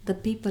the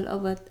people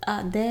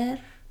out there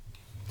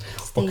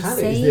stay What kind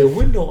safe. is there a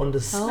window on the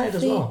side as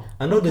healthy, well?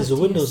 I know there's a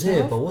look after windows here,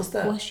 yourself, but what's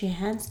that? Wash your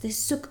hands. They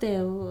suck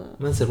there.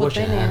 Man said wash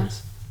your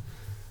hands.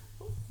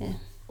 Yeah.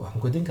 I'm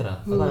going to think of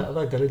that.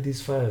 I got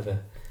these 5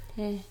 there.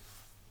 Yeah.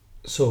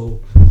 So,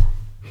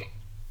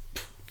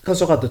 let's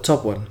look at the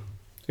top one.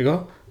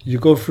 You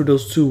go through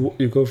those 2.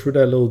 You go through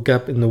that little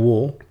gap in the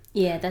wall.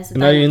 Yeah, that's. And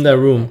now you're in that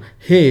room.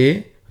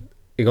 Here,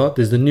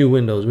 there's the new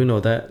windows. We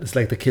know that it's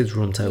like the kids'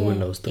 room type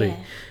windows 3. Yeah.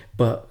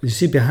 But you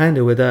see behind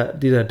it where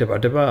that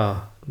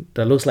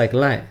looks like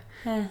light.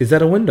 Yeah. Is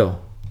that a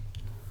window?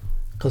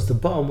 Because the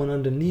bottom one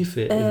underneath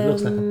it, it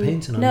looks like a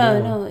painting on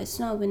that one. No, it's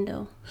not a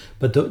window.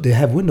 But they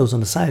have windows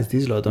on the sides.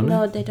 These lot don't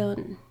No, they? they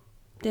don't.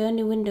 The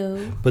only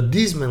window. But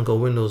these men got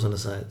windows on the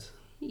sides.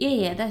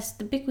 Yeah, that's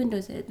the big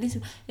windows. This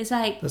it's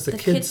like That's the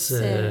kids'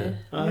 room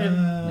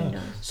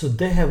windows. So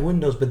they have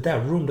windows, but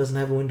that room doesn't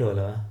have a window.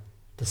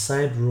 The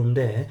side room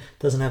there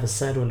doesn't have a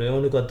side window. It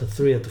only got the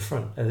 3 at the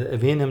front.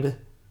 Have you seen them there?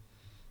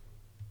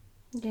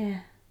 Yeah.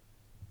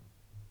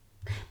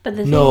 But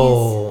the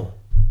No.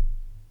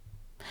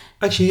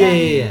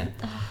 Actually, yeah.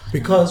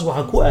 Because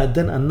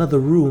then another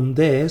room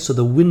there, so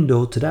the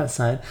window to that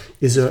side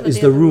is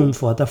the room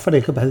for that.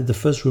 The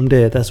first room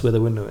there, that's where the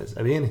window is.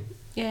 Have you seen it?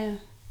 Yeah.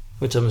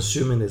 Which I'm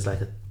assuming is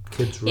like a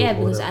kid's room. Yeah,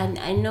 or because whatever.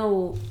 I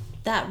know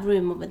that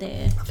room over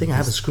there. I think I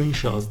have a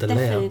screenshot of the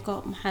Definitely layout.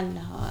 got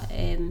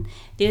mahalla.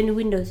 The only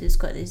windows it's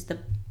got is the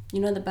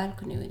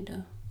balcony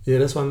window. Yeah,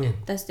 that's what I mean.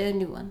 That's the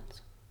only one.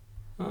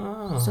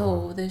 Ah.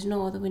 So there's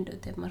no other window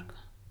there, Marco.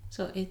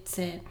 So it's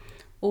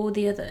all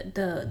the other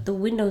the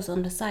windows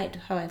on the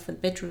side, for the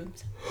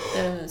bedrooms,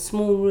 the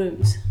small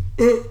rooms.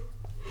 Let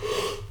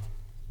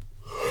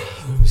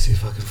me see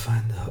if I can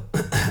find out.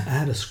 I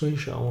had a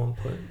screenshot at one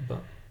point,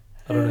 but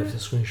I don't know if the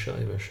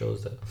screenshot even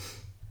shows that.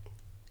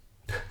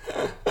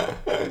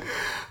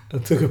 I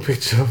took a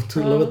picture of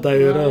 2 lava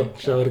tayero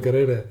shower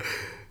karena.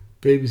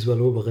 Babies were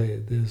all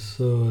bagay. They're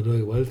so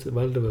annoying.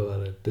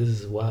 This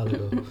is a while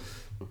ago.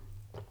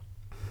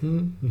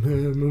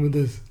 Remember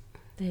this?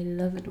 They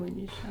love it when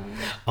you shower.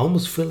 I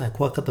almost feel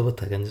like I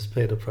can just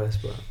pay the price,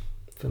 but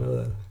I know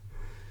that.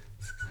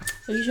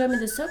 Will you show me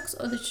the socks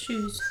or the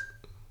shoes?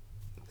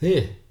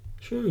 Here.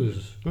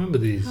 Shoes. Remember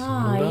these?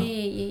 Remember?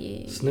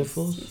 Yeah.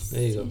 Sniffles? Yes,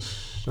 There you go.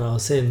 yes. No, I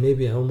was saying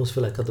maybe I almost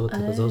feel like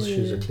because those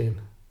shoes are clean.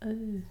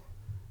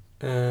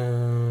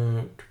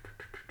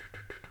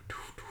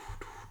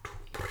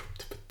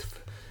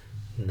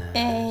 Nah,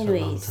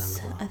 Anyways, it's a long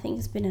time ago. I think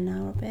it's been an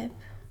hour, babe.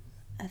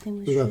 I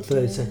think We got should,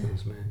 30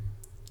 seconds, man.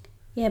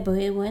 Yeah, but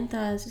it went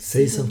as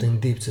Say something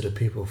deep to the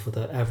people for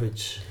the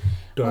average.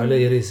 Do I let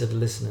you said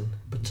listening?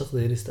 But check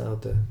the list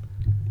out there.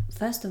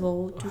 First of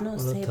all, do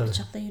not say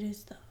bachak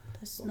stuff.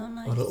 That's not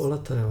nice.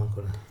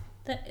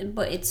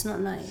 But it's not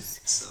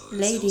nice.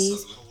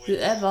 Ladies,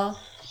 whoever,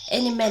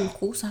 any men,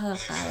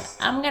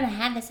 I'm gonna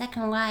have a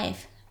second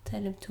wife.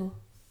 Tell them to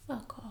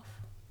fuck off.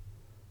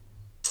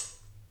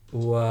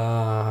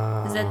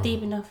 Wow. Is that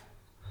deep enough?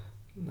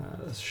 Nah,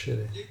 that's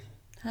shitty.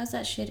 How's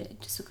that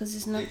shit? Just because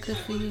it's not good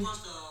for you.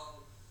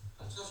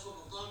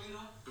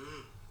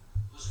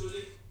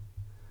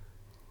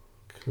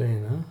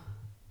 Clean, huh?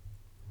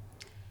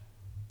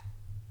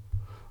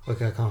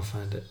 Okay, I can't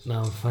find it.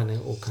 Now I'm finding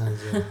all kinds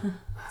of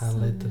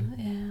highlighted.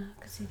 Yeah,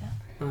 I can see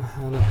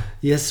that.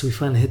 Yes, we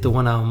finally hit the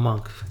 1 hour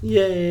mark.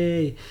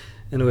 Yay!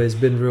 Anyway, it's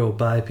been real.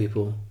 Bye,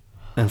 people.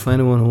 And for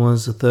anyone who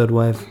wants a third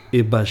wife,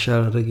 let me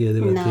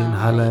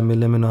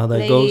know how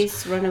that goes.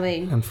 Please run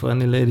away. And for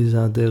any ladies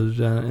out there who's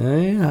trying,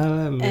 hey,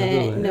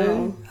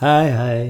 No. hi.